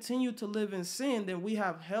we continue to live in sin, then we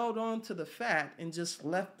have held on to the fat and just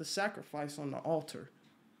left the sacrifice on the altar.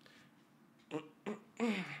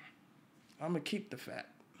 I'm going to keep the fat.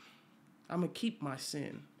 I'm going to keep my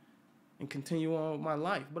sin and continue on with my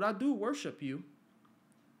life. But I do worship you.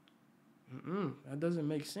 That doesn't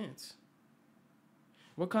make sense.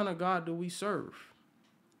 What kind of God do we serve?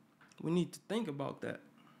 We need to think about that.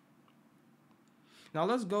 Now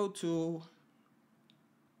let's go to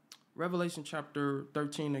Revelation chapter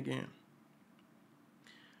 13 again.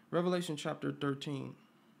 Revelation chapter 13.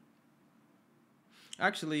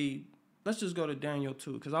 Actually, let's just go to Daniel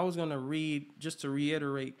 2, because I was going to read, just to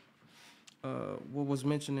reiterate what was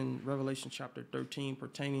mentioned in Revelation chapter 13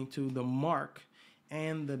 pertaining to the mark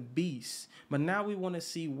and the beast. But now we want to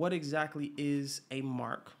see what exactly is a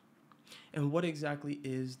mark and what exactly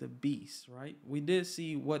is the beast, right? We did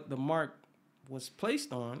see what the mark was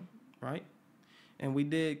placed on, right? And we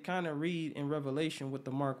did kind of read in Revelation what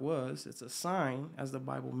the mark was. It's a sign, as the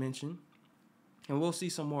Bible mentioned. And we'll see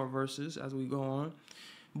some more verses as we go on.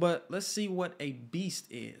 But let's see what a beast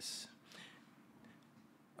is.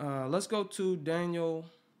 Let's go to Daniel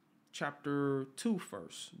chapter 2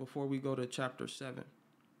 first, before we go to chapter 7.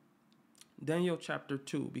 Daniel chapter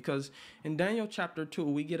 2, because in Daniel chapter 2,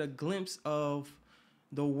 we get a glimpse of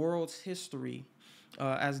the world's history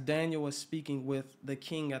as Daniel was speaking with the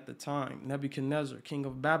king at the time, Nebuchadnezzar, king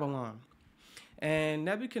of Babylon. And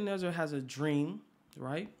Nebuchadnezzar has a dream,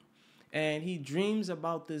 right? And he dreams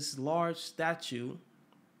about this large statue,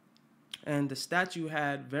 and the statue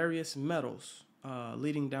had various metals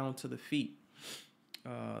leading down to the feet.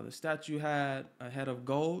 The statue had a head of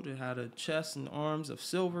gold. It had a chest and arms of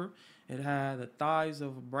silver. It had the thighs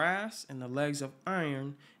of brass and the legs of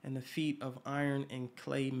iron and the feet of iron and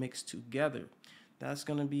clay mixed together. That's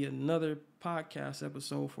going to be another podcast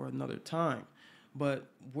episode for another time. But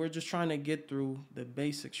we're just trying to get through the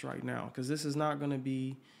basics right now, because this is not going to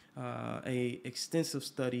be a extensive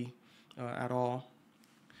study at all.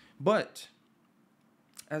 But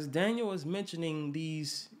as Daniel is mentioning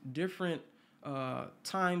these different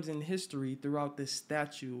times in history throughout this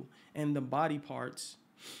statue and the body parts,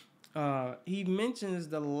 he mentions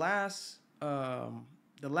the last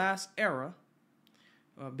era,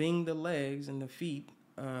 being the legs and the feet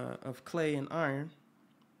of clay and iron.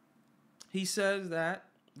 He says that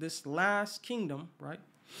this last kingdom, right,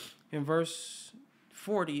 in verse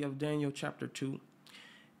 40 of Daniel chapter 2,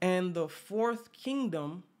 and the fourth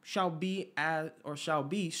kingdom shall be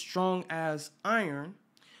strong as iron,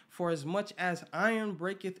 for as much as iron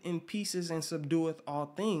breaketh in pieces and subdueth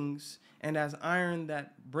all things, and as iron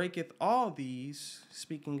that breaketh all these,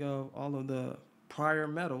 speaking of all of the prior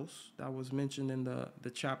metals that was mentioned in the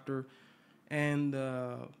chapter and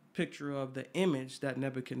the picture of the image that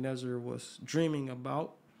Nebuchadnezzar was dreaming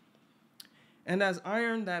about. And as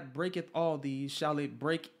iron that breaketh all these, shall it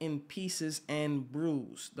break in pieces and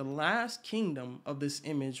bruise. The last kingdom of this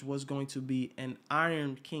image was going to be an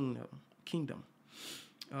iron kingdom.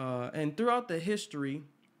 And throughout the history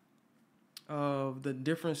of the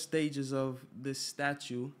different stages of this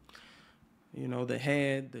statue, you know, the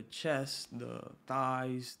head, the chest, the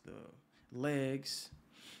thighs, the legs,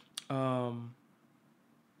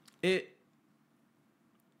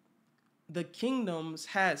 the kingdoms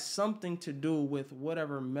had something to do with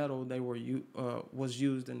whatever metal they were was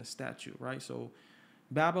used in the statue, right? So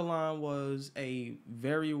Babylon was a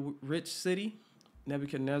very rich city.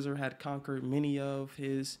 Nebuchadnezzar had conquered many of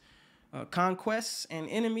his conquests and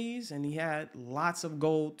enemies, and he had lots of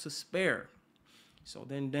gold to spare. So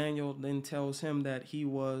then Daniel then tells him that he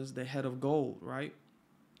was the head of gold, right?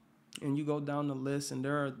 And you go down the list, and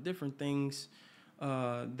there are different things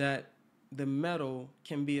that the metal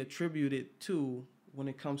can be attributed to when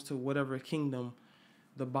it comes to whatever kingdom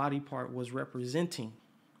the body part was representing.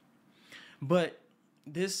 But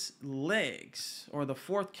this legs, or the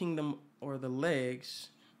fourth kingdom, or the legs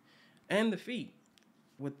and the feet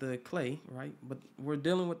with the clay, right? But we're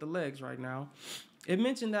dealing with the legs right now. It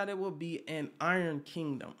mentioned that it will be an iron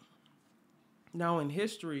kingdom. Now in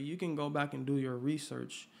history, you can go back and do your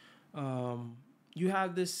research. You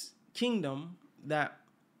have this kingdom that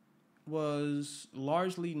was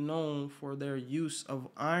largely known for their use of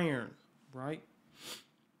iron, right?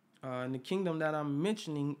 And the kingdom that I'm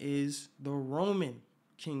mentioning is the Roman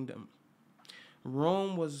kingdom.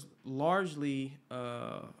 Rome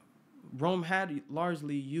had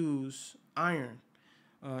largely used iron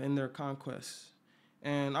in their conquests.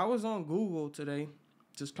 And I was on Google today,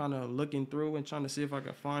 just kind of looking through and trying to see if I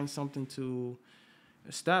could find something to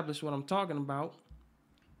establish what I'm talking about.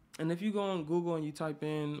 And if you go on Google and you type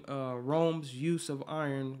in Rome's use of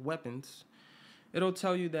iron weapons, it'll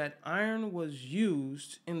tell you that iron was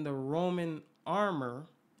used in the Roman armor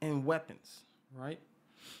and weapons, right?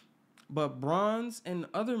 But bronze and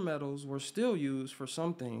other metals were still used for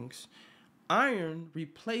some things. Iron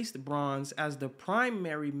replaced bronze as the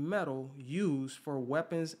primary metal used for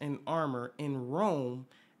weapons and armor in Rome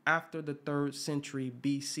after the 3rd century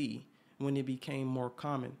BC, when it became more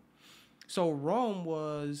common. So Rome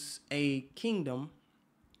was a kingdom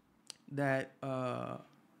that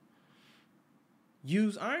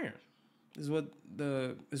used iron, is what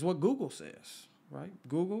Google says, right?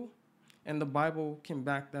 Google and the Bible can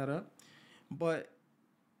back that up. But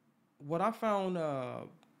what I found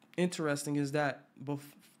interesting is that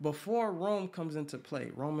before Rome comes into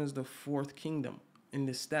play, Rome is the fourth kingdom in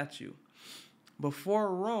this statue.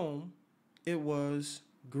 Before Rome, it was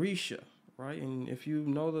Grecia, right? And if you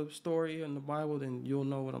know the story in the Bible, then you'll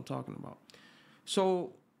know what I'm talking about.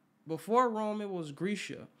 So before Rome, it was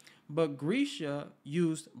Grecia. But Grecia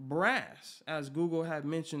used brass, as Google had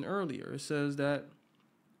mentioned earlier. It says that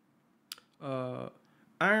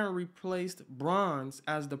iron replaced bronze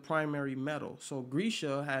as the primary metal. So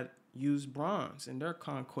Grecia had used bronze in their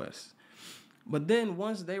conquests. But then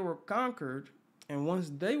once they were conquered and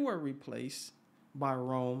once they were replaced by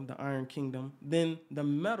Rome, the Iron Kingdom, then the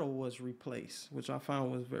metal was replaced, which I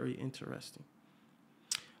found was very interesting.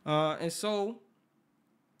 And so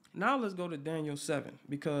now let's go to Daniel 7,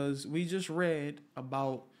 because we just read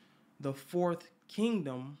about the fourth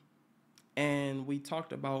kingdom and we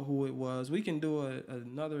talked about who it was. We can do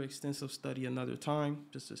another extensive study another time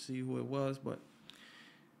just to see who it was. But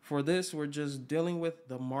for this, we're just dealing with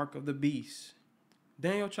the mark of the beast.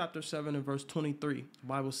 Daniel chapter 7 and verse 23, the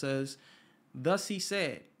Bible says, "Thus he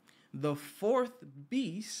said, the fourth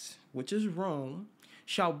beast, which is Rome,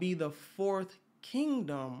 shall be the fourth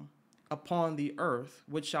kingdom upon the earth,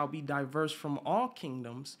 which shall be diverse from all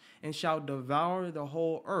kingdoms, and shall devour the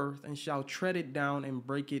whole earth, and shall tread it down and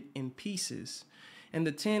break it in pieces. And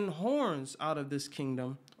the 10 horns out of this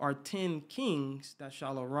kingdom are 10 kings that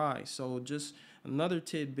shall arise. So just another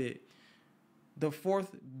tidbit. The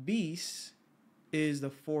fourth beast is the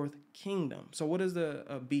fourth kingdom. So what is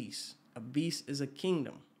a beast? A beast is a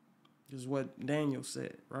kingdom. This is what Daniel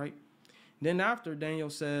said, right? Then after, Daniel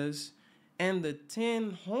says, and the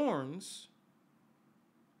 10 horns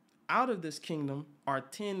out of this kingdom are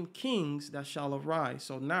 10 kings that shall arise.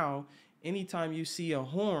 So now, anytime you see a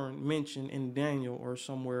horn mentioned in Daniel or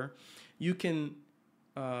somewhere, you can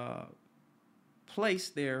place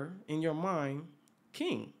there in your mind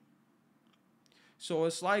king. So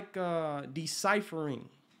it's like deciphering.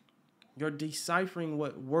 You're deciphering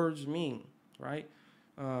what words mean, right?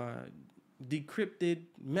 Decrypted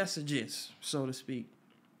messages, so to speak.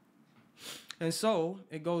 And so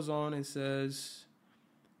it goes on and says,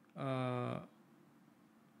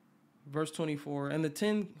 verse 24, and the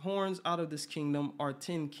 10 horns out of this kingdom are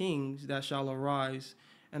 10 kings that shall arise,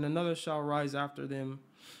 and another shall rise after them,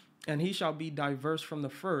 and he shall be diverse from the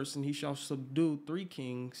first, and he shall subdue 3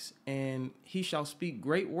 kings, and he shall speak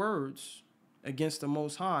great words against the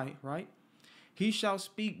Most High, right? He shall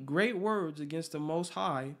speak great words against the Most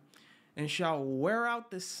High, and shall wear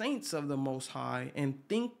out the saints of the Most High, and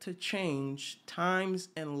think to change times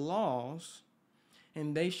and laws,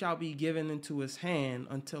 and they shall be given into his hand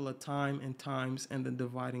until a time and times and the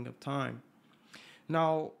dividing of time.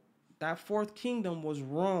 Now, that fourth kingdom was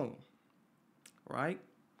Rome, right?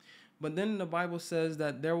 But then the Bible says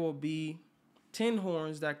that there will be 10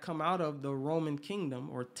 horns that come out of the Roman kingdom,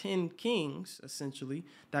 or 10 kings, essentially,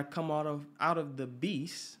 that come out of the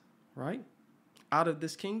beast, right? Out of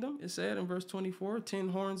this kingdom, it said in verse 24, 10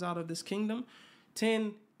 horns out of this kingdom,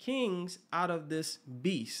 10 kings out of this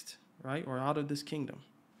beast, right? Or out of this kingdom.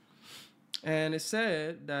 And it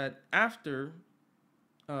said that after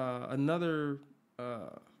another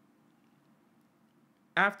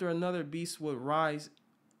beast would rise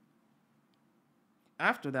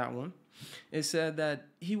after that one, it said that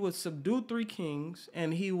he would subdue 3 kings,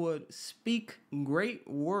 and he would speak great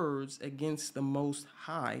words against the Most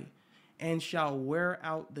High, and shall wear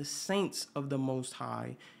out the saints of the Most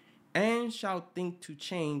High, and shall think to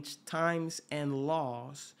change times and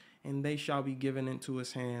laws, and they shall be given into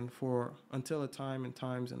his hand for until a time and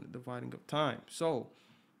times and the dividing of time. So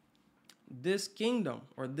this kingdom,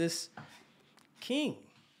 or this king,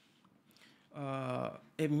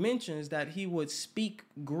 it mentions that he would speak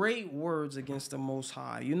great words against the Most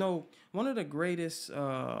High. You know, one of the greatest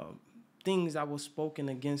things that was spoken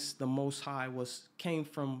against the Most High came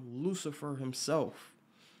from Lucifer himself.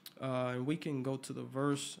 And we can go to the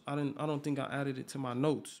verse. I don't think I added it to my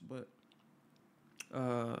notes, but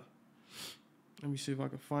let me see if I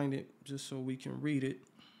can find it just so we can read it.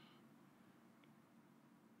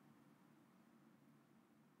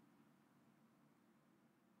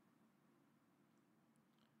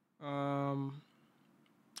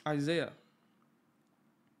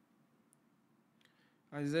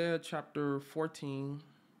 Isaiah chapter 14,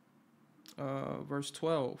 verse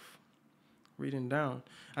 12. Reading down.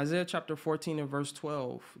 Isaiah chapter 14 and verse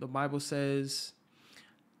 12. The Bible says,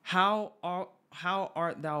 How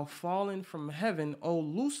art thou fallen from heaven, O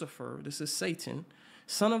Lucifer? This is Satan,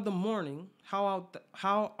 son of the morning. How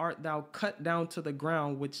art thou cut down to the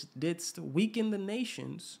ground, which didst weaken the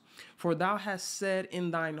nations? For thou hast said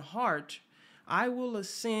in thine heart, I will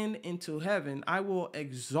ascend into heaven. I will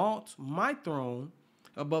exalt my throne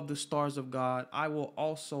above the stars of God. I will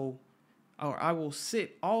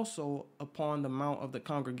sit also upon the mount of the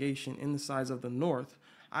congregation in the sides of the north.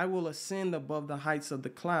 I will ascend above the heights of the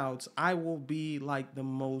clouds. I will be like the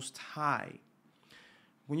Most High.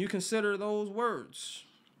 When you consider those words,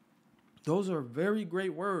 those are very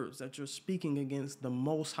great words that you're speaking against the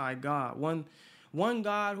Most High God. One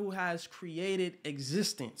God who has created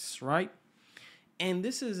existence, right? And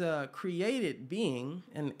this is a created being,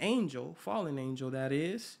 an angel, fallen angel that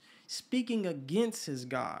is, speaking against his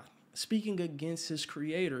God, speaking against his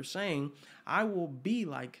creator, saying, I will be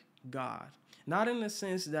like God. Not in the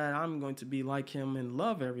sense that I'm going to be like him and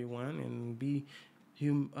love everyone and be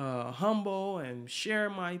humble and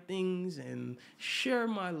share my things and share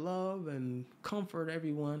my love and comfort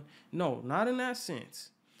everyone. No, not in that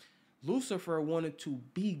sense. Lucifer wanted to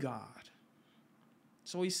be God.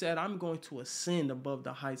 So he said, I'm going to ascend above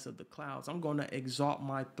the heights of the clouds. I'm going to exalt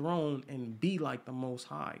my throne and be like the Most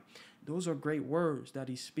High. Those are great words that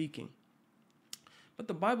he's speaking. But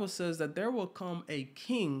the Bible says that there will come a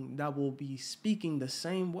king that will be speaking the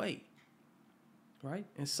same way, right?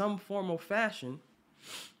 In some form or fashion.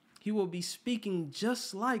 He will be speaking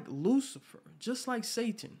just like Lucifer, just like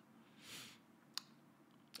Satan.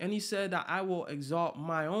 And he said that I will exalt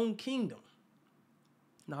my own kingdom.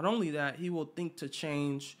 Not only that, he will think to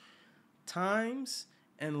change times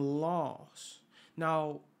and laws.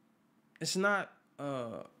 Now, it's not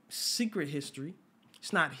secret history.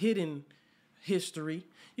 It's not hidden history.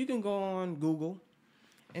 You can go on Google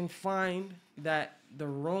and find that the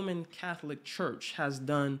Roman Catholic Church has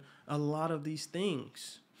done a lot of these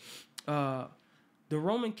things. The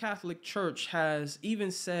Roman Catholic Church has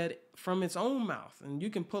even said from its own mouth, and you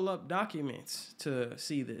can pull up documents to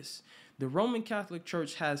see this. The Roman Catholic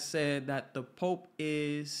Church has said that the Pope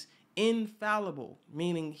is infallible,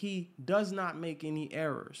 meaning he does not make any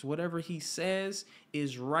errors. Whatever he says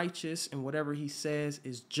is righteous, and whatever he says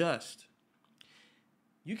is just.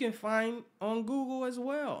 You can find on Google as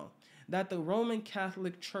well that the Roman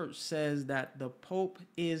Catholic Church says that the Pope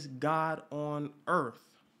is God on earth.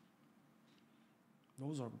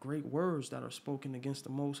 Those are great words that are spoken against the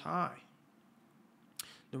Most High.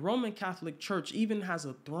 The Roman Catholic Church even has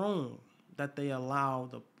a throne that they allow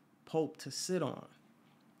the Pope to sit on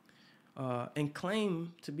and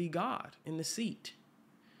claim to be God in the seat.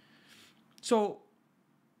 So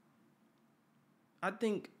I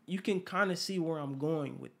think you can kind of see where I'm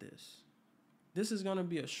going with this. This is going to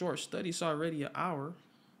be a short study. It's already an hour.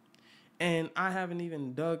 And I haven't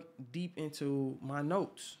even dug deep into my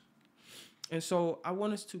notes. And so I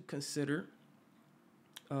want us to consider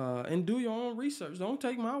and do your own research. Don't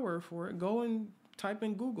take my word for it. Go and type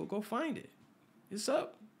in Google. Go find it. It's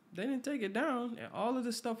up. They didn't take it down. And all of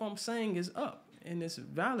the stuff I'm saying is up. And it's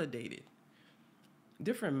validated.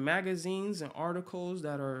 Different magazines and articles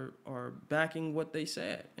that are backing what they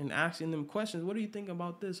said and asking them questions. What do you think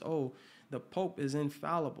about this? Oh, the Pope is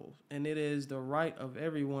infallible. And it is the right of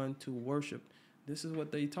everyone to worship. This is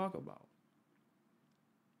what they talk about.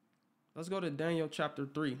 Let's go to Daniel chapter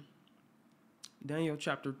 3. Daniel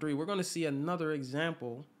chapter 3. We're going to see another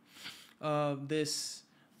example of this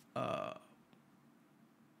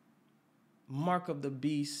mark of the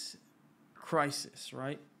beast crisis,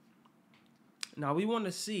 right? Now, we want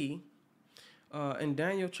to see in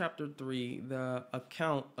Daniel chapter 3 the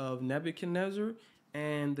account of Nebuchadnezzar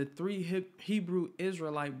and the three Hebrew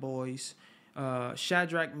Israelite boys,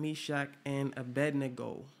 Shadrach, Meshach, and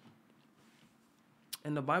Abednego.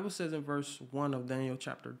 And the Bible says in verse 1 of Daniel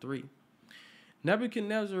chapter 3,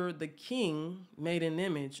 Nebuchadnezzar the king made an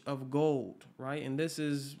image of gold, right? And this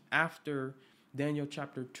is after Daniel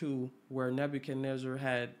chapter 2, where Nebuchadnezzar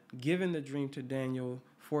had given the dream to Daniel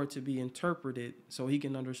for it to be interpreted so he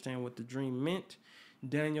can understand what the dream meant.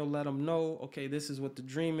 Daniel let him know, okay, this is what the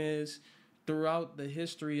dream is. Throughout the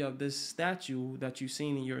history of this statue that you've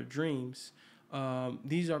seen in your dreams,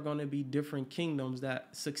 these are going to be different kingdoms that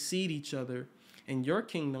succeed each other. And your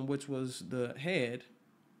kingdom, which was the head,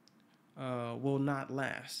 will not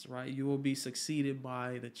last, right? You will be succeeded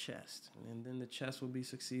by the chest, and then the chest will be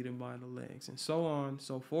succeeded by the legs, and so on,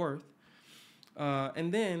 so forth.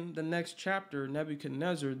 And then the next chapter,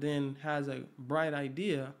 Nebuchadnezzar then has a bright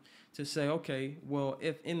idea to say, okay, well,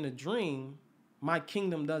 if in the dream my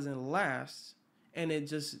kingdom doesn't last and it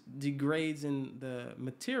just degrades in the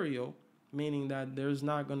material, meaning that there's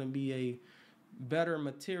not going to be a better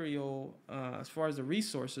material as far as the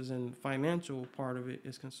resources and financial part of it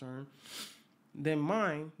is concerned than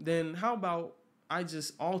mine, then how about I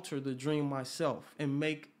just alter the dream myself and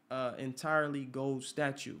make an entirely gold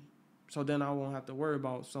statue? So then I won't have to worry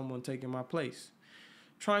about someone taking my place.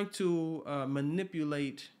 Trying to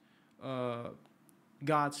manipulate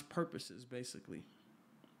God's purposes, basically.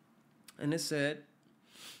 And it said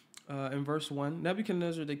in verse 1,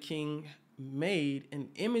 Nebuchadnezzar the king made an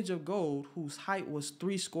image of gold whose height was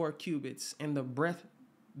 80 cubits and the breadth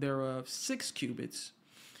thereof 6 cubits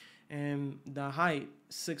and the height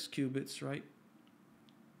 6 cubits, right?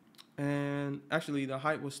 And actually the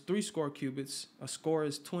height was 80 cubits. A score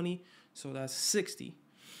is 20, so that's 60.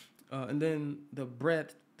 And then the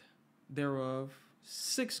breadth thereof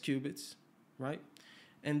 6 cubits, right?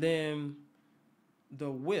 And then the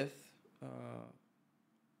width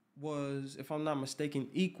was, if I'm not mistaken,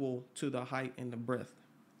 equal to the height and the breadth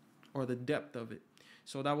or the depth of it.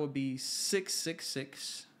 So that would be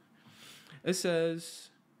 666. It says,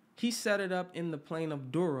 he set it up in the plain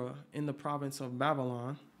of Dura in the province of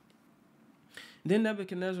Babylon. Then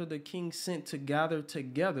Nebuchadnezzar the king sent to gather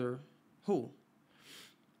together who?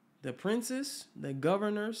 The princes, the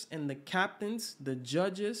governors, and the captains, the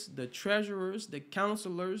judges, the treasurers, the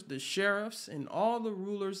counselors, the sheriffs, and all the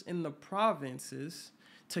rulers in the provinces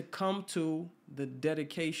to come to the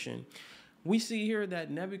dedication. We see here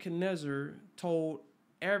that Nebuchadnezzar told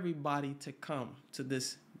everybody to come to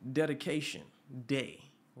this dedication day,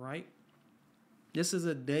 right? This is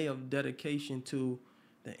a day of dedication to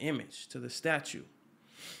the image, to the statue.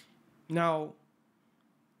 Now,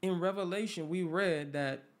 in Revelation, we read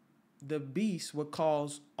that the beast would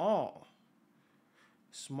cause all,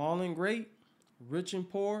 small and great, rich and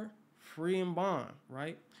poor, free and bond,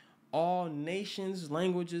 right? All nations,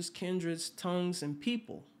 languages, kindreds, tongues, and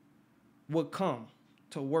people would come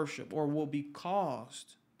to worship, or will be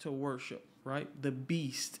caused to worship, right? The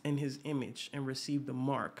beast in his image and receive the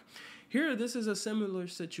mark. Here, this is a similar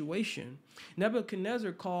situation.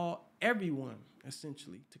 Nebuchadnezzar called everyone,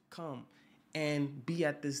 essentially, to come and be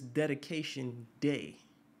at this dedication day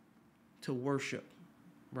to worship,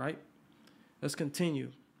 right? Let's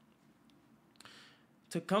continue.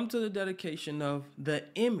 To come to the dedication of the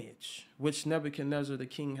image which Nebuchadnezzar the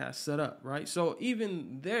king has set up, right? So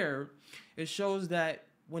even there, it shows that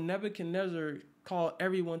when Nebuchadnezzar called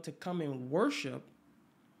everyone to come and worship,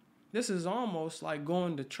 this is almost like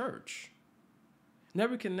going to church.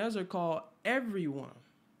 Nebuchadnezzar called everyone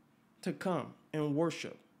to come and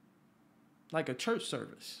worship, like a church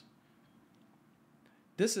service.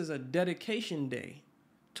 This is a dedication day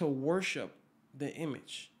to worship the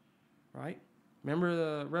image, right? Remember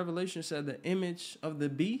the Revelation said the image of the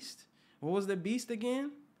beast? What was the beast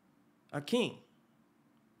again? A king,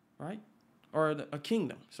 right? Or a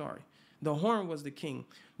kingdom, sorry. The horn was the king.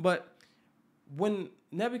 But when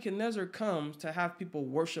Nebuchadnezzar comes to have people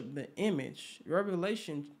worship the image,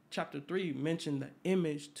 Revelation chapter 3 mentioned the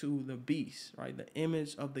image to the beast, right? The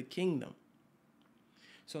image of the kingdom.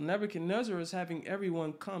 So Nebuchadnezzar is having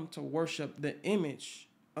everyone come to worship the image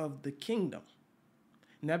of the kingdom.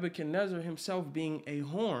 Nebuchadnezzar himself being a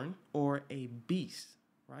horn or a beast,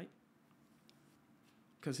 right?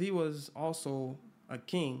 Because he was also a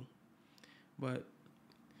king. But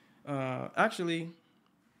actually,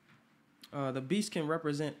 the beast can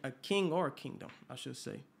represent a king or a kingdom, I should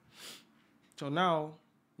say. So now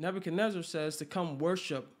Nebuchadnezzar says to come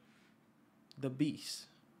worship the beast,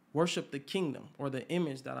 worship the kingdom or the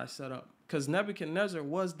image that I set up. Because Nebuchadnezzar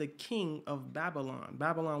was the king of Babylon.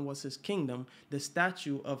 Babylon was his kingdom. The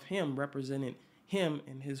statue of him represented him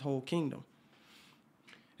and his whole kingdom.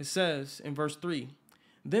 It says in verse 3,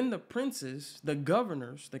 then the princes, the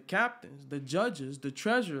governors, the captains, the judges, the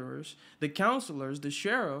treasurers, the counselors, the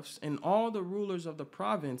sheriffs, and all the rulers of the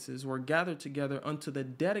provinces were gathered together unto the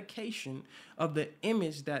dedication of the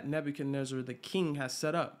image that Nebuchadnezzar the king has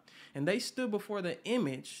set up. And they stood before the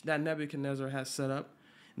image that Nebuchadnezzar has set up.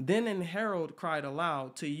 Then an herald cried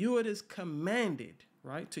aloud, to you it is commanded,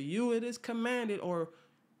 right? To you it is commanded, or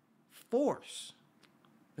force.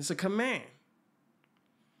 It's a command.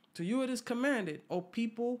 To you it is commanded, O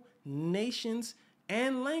people, nations,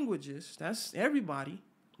 and languages. That's everybody.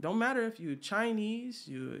 Don't matter if you're Chinese,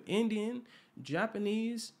 you're Indian,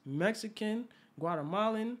 Japanese, Mexican,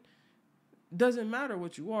 Guatemalan. Doesn't matter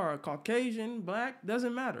what you are, Caucasian, black,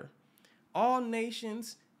 doesn't matter. All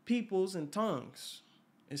nations, peoples, and tongues.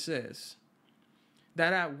 It says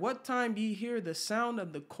that at what time ye hear the sound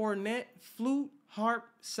of the cornet, flute, harp,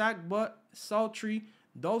 sackbut, psaltery,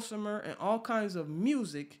 dulcimer, and all kinds of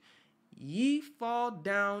music, ye fall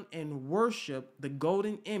down and worship the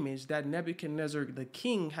golden image that Nebuchadnezzar the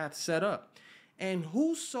king hath set up. And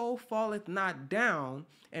whoso falleth not down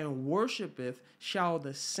and worshipeth shall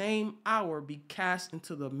the same hour be cast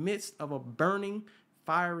into the midst of a burning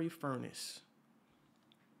fiery furnace.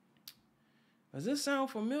 Does this sound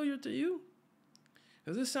familiar to you?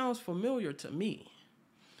 Because this sounds familiar to me.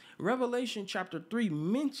 Revelation chapter 3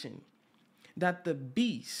 mentioned that the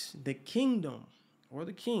beast, the kingdom, or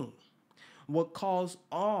the king, will cause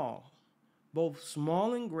all, both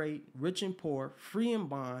small and great, rich and poor, free and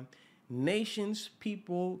bond, nations,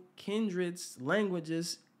 people, kindreds,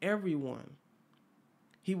 languages, everyone.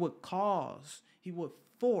 He would cause, he would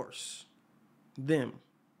force them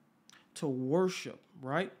to worship,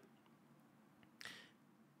 right?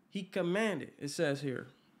 He commanded, it says here.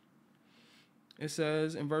 It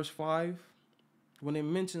says in verse 5, when it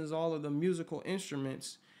mentions all of the musical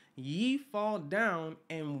instruments, ye fall down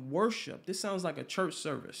and worship. This sounds like a church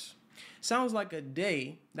service. Sounds like a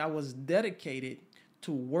day that was dedicated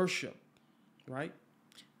to worship, right?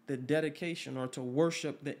 The dedication, or to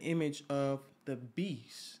worship the image of the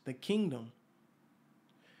beast, the kingdom.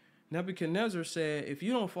 Nebuchadnezzar said, if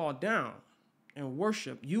you don't fall down and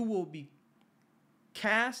worship, you will be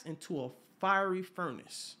cast into a fiery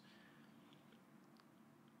furnace.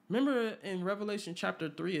 Remember in Revelation chapter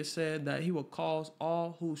 3, it said that he will cause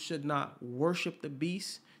all who should not worship the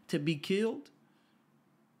beast to be killed?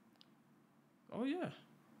 Oh, yeah.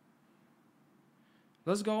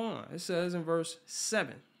 Let's go on. It says in verse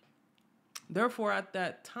 7, Therefore, at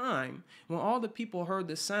that time, when all the people heard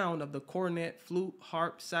the sound of the cornet, flute,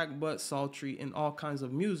 harp, sackbut, psaltery, and all kinds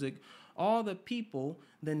of music, all the people,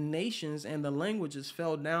 the nations, and the languages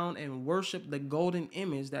fell down and worshiped the golden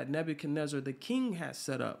image that Nebuchadnezzar the king had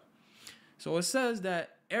set up. So it says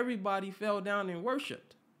that everybody fell down and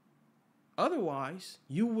worshiped. Otherwise,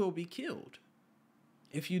 you will be killed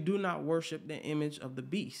if you do not worship the image of the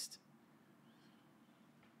beast.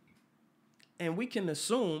 And we can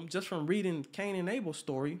assume, just from reading Cain and Abel's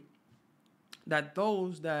story, that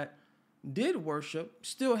those that did worship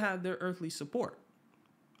still have their earthly support,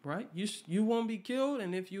 right? You won't be killed,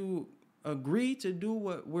 and if you agree to do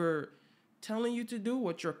what we're telling you to do,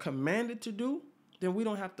 what you're commanded to do, then we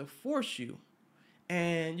don't have to force you.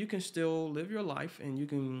 And you can still live your life, and you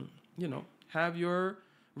can, have your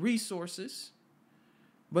resources.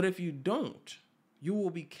 But if you don't, you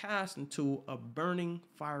will be cast into a burning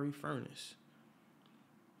fiery furnace.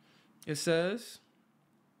 It says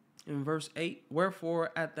in verse 8,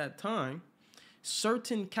 wherefore at that time,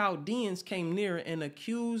 certain Chaldeans came near and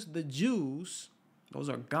accused the Jews, those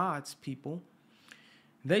are God's people.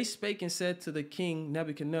 They spake and said to the king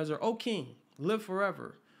Nebuchadnezzar, O king, live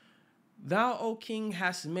forever. Thou, O king,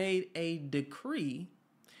 hast made a decree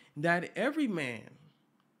that every man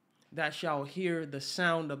that shall hear the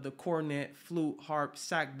sound of the cornet, flute, harp,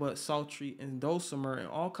 sackbut, psaltery, and dulcimer, and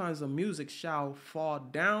all kinds of music shall fall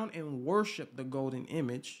down and worship the golden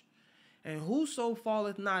image. And whoso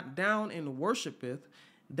falleth not down and worshipeth,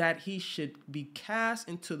 that he should be cast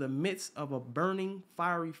into the midst of a burning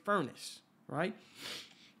fiery furnace. Right?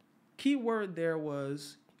 Key word there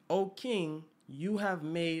was, O king, you have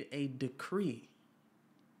made a decree.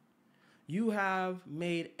 You have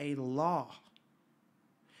made a law.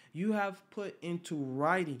 You have put into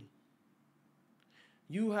writing.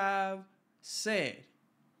 You have said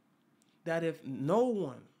that if no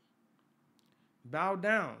one bow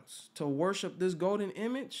down to worship this golden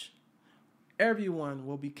image, everyone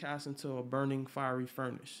will be cast into a burning fiery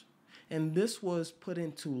furnace. And this was put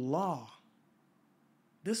into law.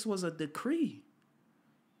 This was a decree.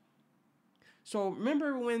 So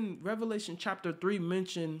remember when Revelation chapter 3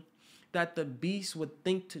 mentioned that the beast would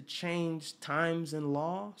think to change times and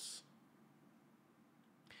laws?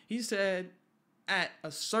 He said at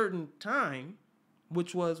a certain time,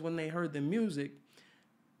 which was when they heard the music,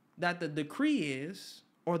 that the decree is,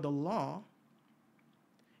 or the law,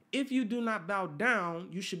 if you do not bow down,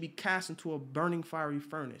 you should be cast into a burning fiery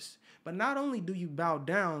furnace. But not only do you bow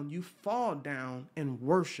down, you fall down and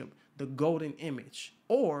worship the golden image,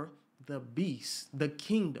 or the beast, the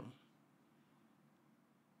kingdom.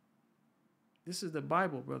 This is the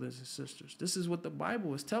Bible, brothers and sisters. This is what the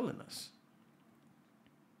Bible is telling us.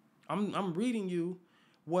 I'm reading you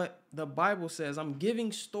what the Bible says. I'm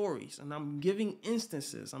giving stories and I'm giving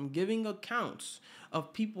instances. I'm giving accounts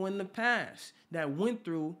of people in the past that went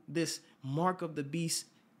through this mark of the beast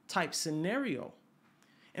type scenario.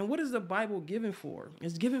 And what is the Bible given for?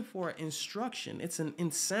 It's given for instruction. It's an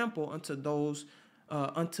ensample unto those,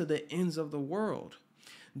 unto the ends of the world.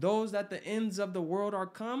 Those that the ends of the world are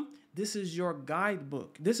come, this is your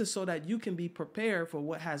guidebook. This is so that you can be prepared for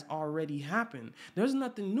what has already happened. There's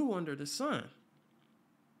nothing new under the sun.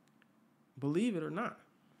 Believe it or not.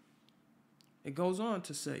 It goes on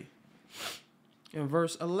to say in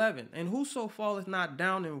verse 11, and whoso falleth not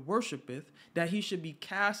down and worshipeth, that he should be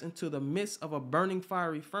cast into the midst of a burning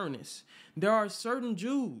fiery furnace. There are certain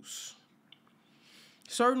Jews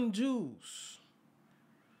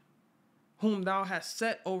whom thou hast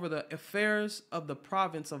set over the affairs of the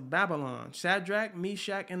province of Babylon, Shadrach,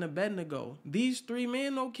 Meshach, and Abednego. These three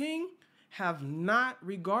men, O king, have not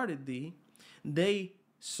regarded thee. They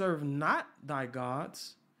serve not thy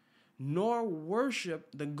gods, nor worship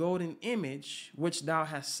the golden image which thou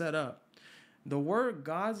hast set up. The word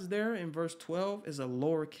gods there in verse 12 is a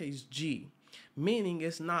lowercase g, meaning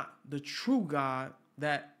it's not the true God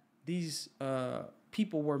that these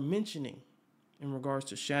people were mentioning in regards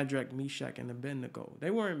to Shadrach, Meshach, and Abednego. They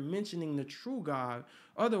weren't mentioning the true God.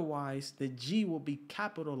 Otherwise, the G will be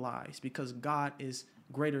capitalized because God is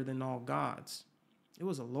greater than all gods. It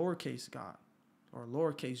was a lowercase God or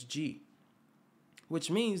lowercase g, which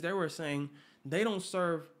means they were saying they don't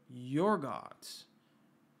serve your gods.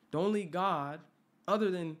 The only God other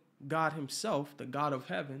than God himself, the God of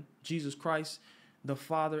heaven, Jesus Christ, the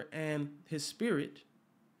Father and his Spirit,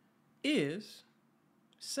 is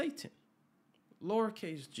Satan.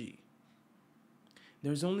 Lowercase g.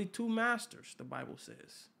 There's only two masters, the Bible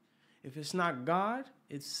says. If it's not God,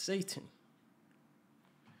 it's Satan.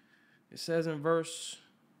 It says in verse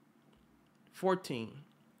 14,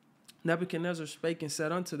 Nebuchadnezzar spake and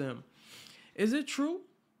said unto them, is it true,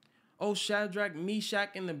 O Shadrach, Meshach,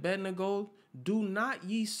 and Abednego, do not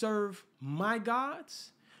ye serve my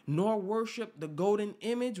gods, nor worship the golden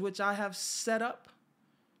image which I have set up?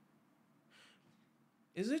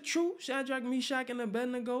 Is it true, Shadrach, Meshach, and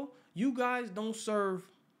Abednego? You guys don't serve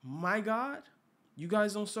my God? You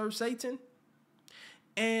guys don't serve Satan?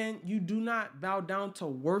 And you do not bow down to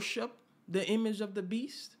worship the image of the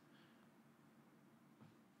beast?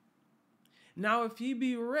 Now, if ye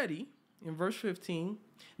be ready, in verse 15,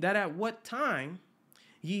 that at what time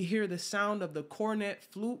ye hear the sound of the cornet,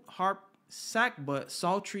 flute, harp, sackbut,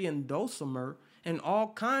 psaltery, and dulcimer, and all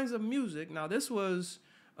kinds of music. Now, this was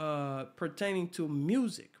pertaining to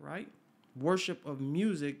music, right? Worship of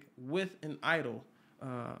music with an idol,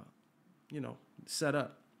 set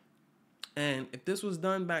up. And if this was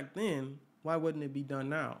done back then, why wouldn't it be done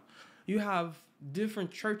now? You have different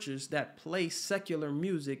churches that play secular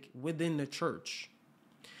music within the church,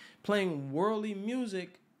 playing worldly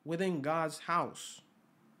music within God's house.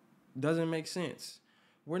 Doesn't make sense.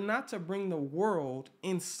 We're not to bring the world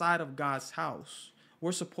inside of God's house.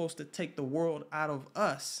 We're supposed to take the world out of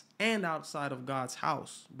us and outside of God's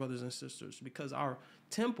house, brothers and sisters, because our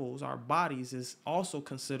temples, our bodies, is also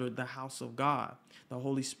considered the house of God, the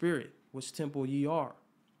Holy Spirit, which temple ye are.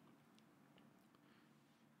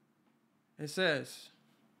 It says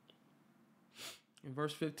in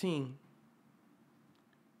verse 15,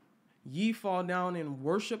 ye fall down and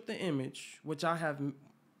worship the image which I have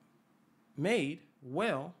made,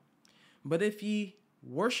 well, but if ye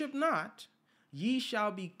worship not, ye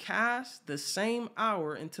shall be cast the same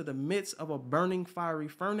hour into the midst of a burning fiery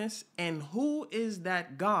furnace. And who is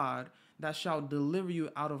that God that shall deliver you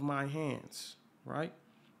out of my hands? Right?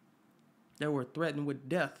 They were threatened with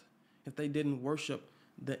death if they didn't worship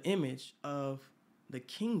the image of the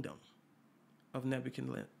kingdom of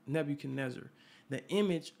Nebuchadnezzar, the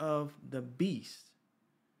image of the beast.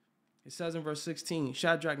 It says in verse 16,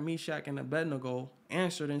 Shadrach, Meshach, and Abednego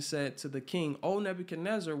answered and said to the king, O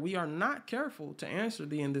Nebuchadnezzar, we are not careful to answer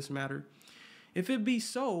thee in this matter. If it be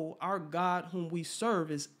so, our God whom we serve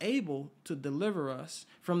is able to deliver us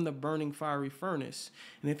from the burning fiery furnace.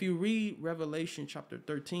 And if you read Revelation chapter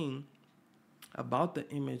 13 about the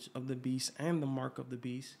image of the beast and the mark of the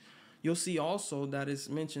beast, you'll see also that it's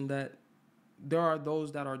mentioned that there are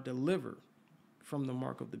those that are delivered from the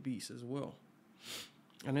mark of the beast as well.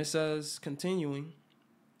 And it says, continuing,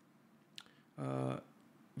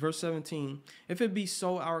 verse 17, if it be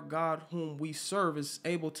so, our God whom we serve is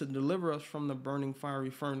able to deliver us from the burning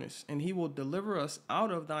fiery furnace, and he will deliver us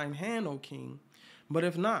out of thine hand, O king. But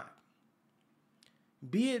if not,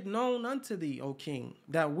 be it known unto thee, O king,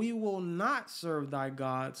 that we will not serve thy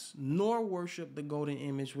gods, nor worship the golden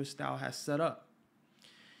image which thou hast set up.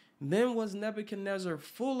 Then was Nebuchadnezzar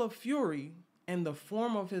full of fury, and the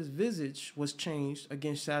form of his visage was changed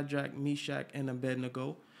against Shadrach, Meshach, and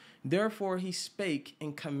Abednego. Therefore he spake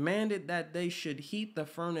and commanded that they should heat the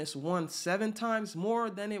furnace 7 times more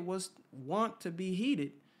than it was wont to be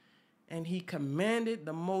heated. And he commanded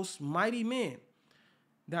the most mighty men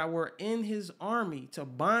that were in his army to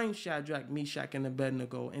bind Shadrach, Meshach, and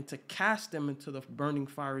Abednego, and to cast them into the burning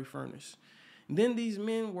fiery furnace. Then these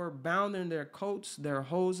men were bound in their coats, their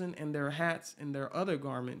hosen, and their hats, and their other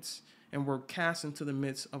garments, and were cast into the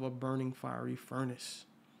midst of a burning fiery furnace.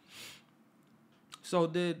 So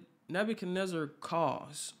did Nebuchadnezzar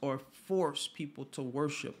cause or force people to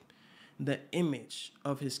worship the image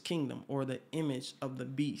of his kingdom or the image of the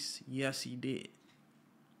beast? Yes, he did.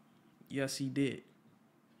 Yes, he did.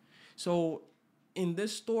 So in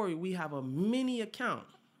this story, we have a mini account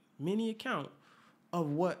of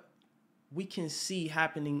what we can see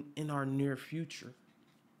happening in our near future.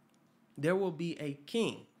 There will be a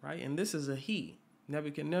king, right? And this is a he.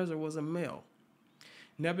 Nebuchadnezzar was a male.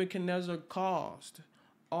 Nebuchadnezzar caused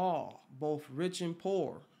all, both rich and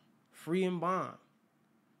poor, free and bond,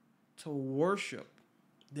 to worship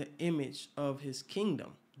the image of his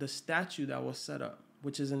kingdom, the statue that was set up,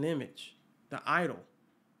 which is an image, the idol.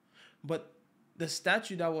 But the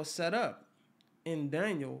statue that was set up in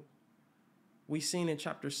Daniel, we seen in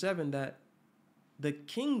chapter 7 that the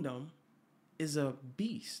kingdom is a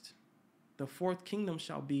beast. The fourth kingdom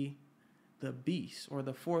shall be the beast, or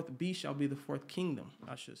the fourth beast shall be the fourth kingdom,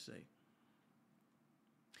 I should say.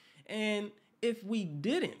 And if we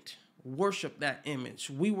didn't worship that image,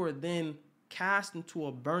 we were then cast into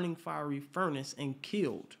a burning fiery furnace and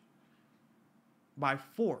killed by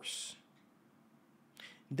force.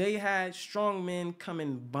 They had strong men come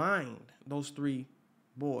and bind those 3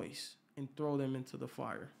 boys and throw them into the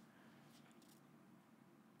fire.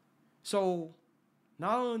 So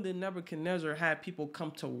not only did Nebuchadnezzar have people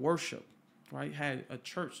come to worship, right, had a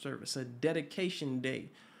church service, a dedication day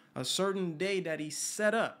a certain day that he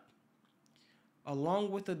set up,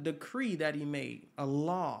 along with a decree that he made, a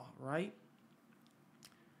law, right?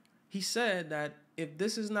 He said that if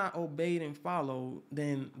this is not obeyed and followed,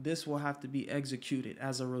 then this will have to be executed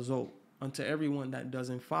as a result unto everyone that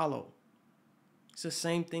doesn't follow. It's the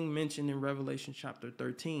same thing mentioned in Revelation chapter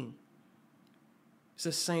 13. It's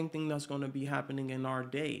the same thing that's going to be happening in our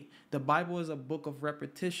day. The Bible is a book of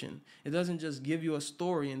repetition. It doesn't just give you a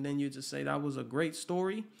story and then you just say that was a great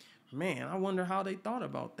story. Man, I wonder how they thought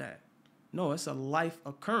about that. No, it's a life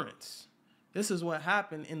occurrence. This is what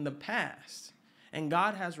happened in the past. And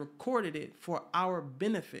God has recorded it for our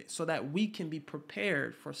benefit so that we can be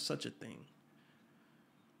prepared for such a thing.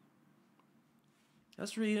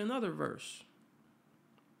 Let's read another verse.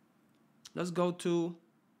 Let's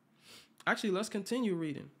continue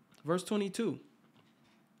reading. Verse 22.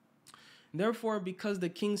 Therefore, because the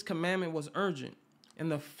king's commandment was urgent,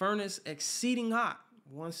 and the furnace exceeding hot,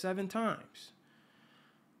 7 times,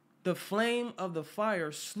 the flame of the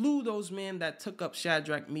fire slew those men that took up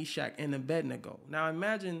Shadrach, Meshach, and Abednego. Now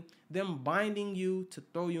imagine them binding you to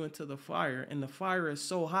throw you into the fire, and the fire is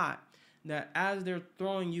so hot that as they're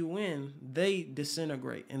throwing you in, they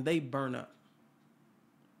disintegrate and they burn up.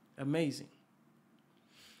 Amazing.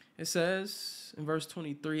 It says in verse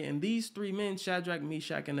 23, and these 3 men, Shadrach,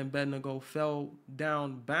 Meshach, and Abednego, fell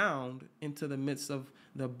down bound into the midst of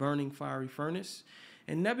the burning fiery furnace.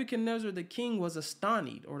 And Nebuchadnezzar the king was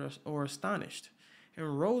astonished,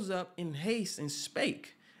 and rose up in haste and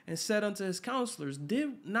spake, and said unto his counselors,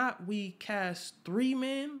 did not we cast 3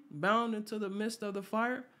 men bound into the midst of the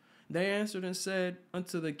fire? They answered and said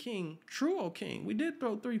unto the king, true, O king, we did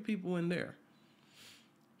throw 3 people in there.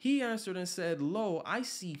 He answered and said, lo, I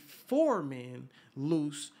see 4 men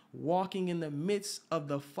loose, walking in the midst of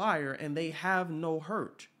the fire, and they have no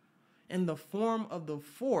hurt. And the form of the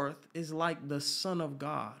 4th is like the Son of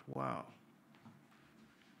God. Wow.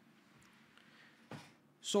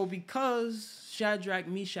 So because Shadrach,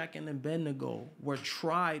 Meshach, and Abednego were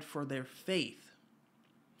tried for their faith,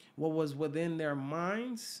 what was within their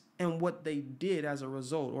minds and what they did as a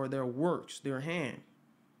result, or their works, their hand.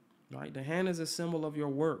 Right? The hand is a symbol of your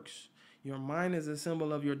works. Your mind is a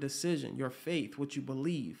symbol of your decision, your faith, what you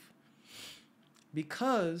believe.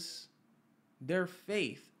 Because their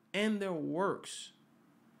faith and their works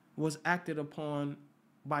was acted upon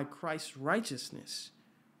by Christ's righteousness,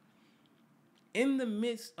 in the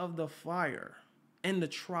midst of the fire and the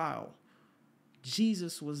trial,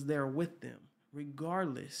 Jesus was there with them,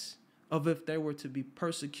 regardless of if they were to be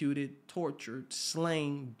persecuted, tortured,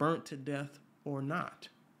 slain, burnt to death, or not.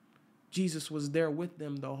 Jesus was there with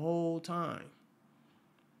them the whole time,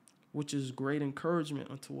 which is great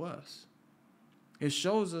encouragement unto us. It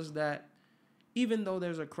shows us that even though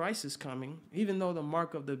there's a crisis coming, even though the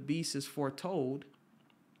mark of the beast is foretold,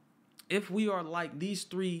 if we are like these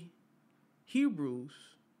 3 Hebrews,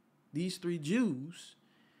 these 3 Jews,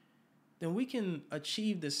 then we can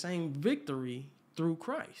achieve the same victory through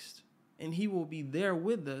Christ. And he will be there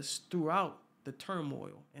with us throughout the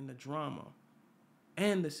turmoil and the drama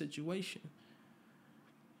and the situation.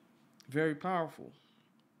 Very powerful.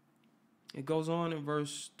 It goes on in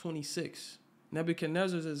verse 26.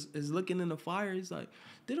 Nebuchadnezzar is looking in the fire. He's like,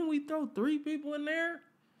 didn't we throw 3 people in there?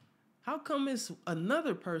 How come it's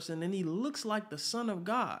another person and he looks like the Son of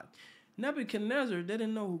God? Nebuchadnezzar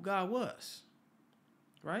didn't know who God was,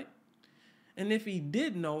 right? And if he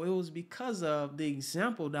did know, it was because of the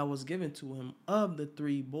example that was given to him of the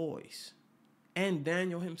 3 boys and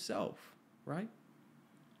Daniel himself, right?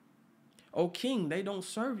 O king, they don't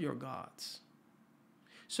serve your gods.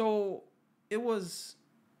 So it was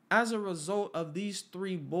as a result of these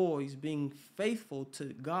 3 boys being faithful to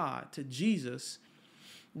God, to Jesus,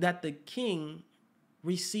 that the king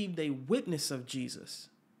received a witness of Jesus.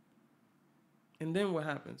 And then what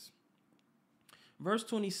happens? Verse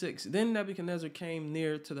 26, then Nebuchadnezzar came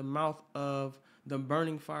near to the mouth of the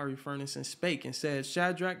burning fiery furnace and spake and said,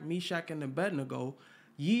 Shadrach, Meshach, and Abednego,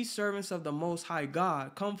 ye servants of the Most High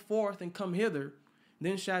God, come forth and come hither.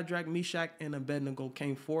 Then Shadrach, Meshach, and Abednego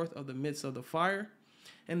came forth of the midst of the fire.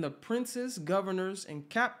 And the princes, governors, and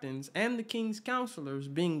captains, and the king's counselors,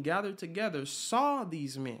 being gathered together, saw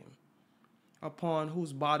these men, upon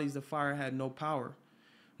whose bodies the fire had no power,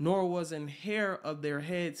 nor was an hair of their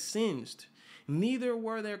head singed, neither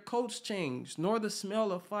were their coats changed, nor the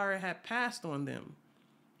smell of fire had passed on them.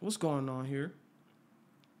 What's going on here?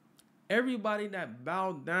 Everybody that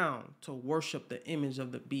bowed down to worship the image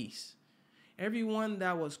of the beast, everyone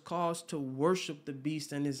that was caused to worship the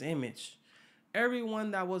beast and his image,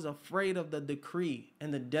 everyone that was afraid of the decree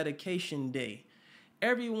and the dedication day,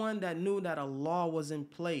 everyone that knew that a law was in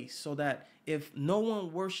place so that if no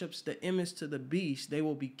one worships the image to the beast, they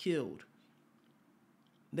will be killed.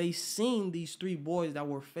 They seen these 3 boys that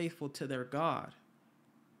were faithful to their God,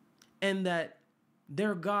 and that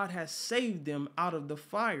their God has saved them out of the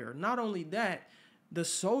fire. Not only that, the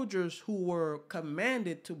soldiers who were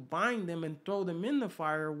commanded to bind them and throw them in the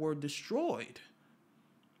fire were destroyed.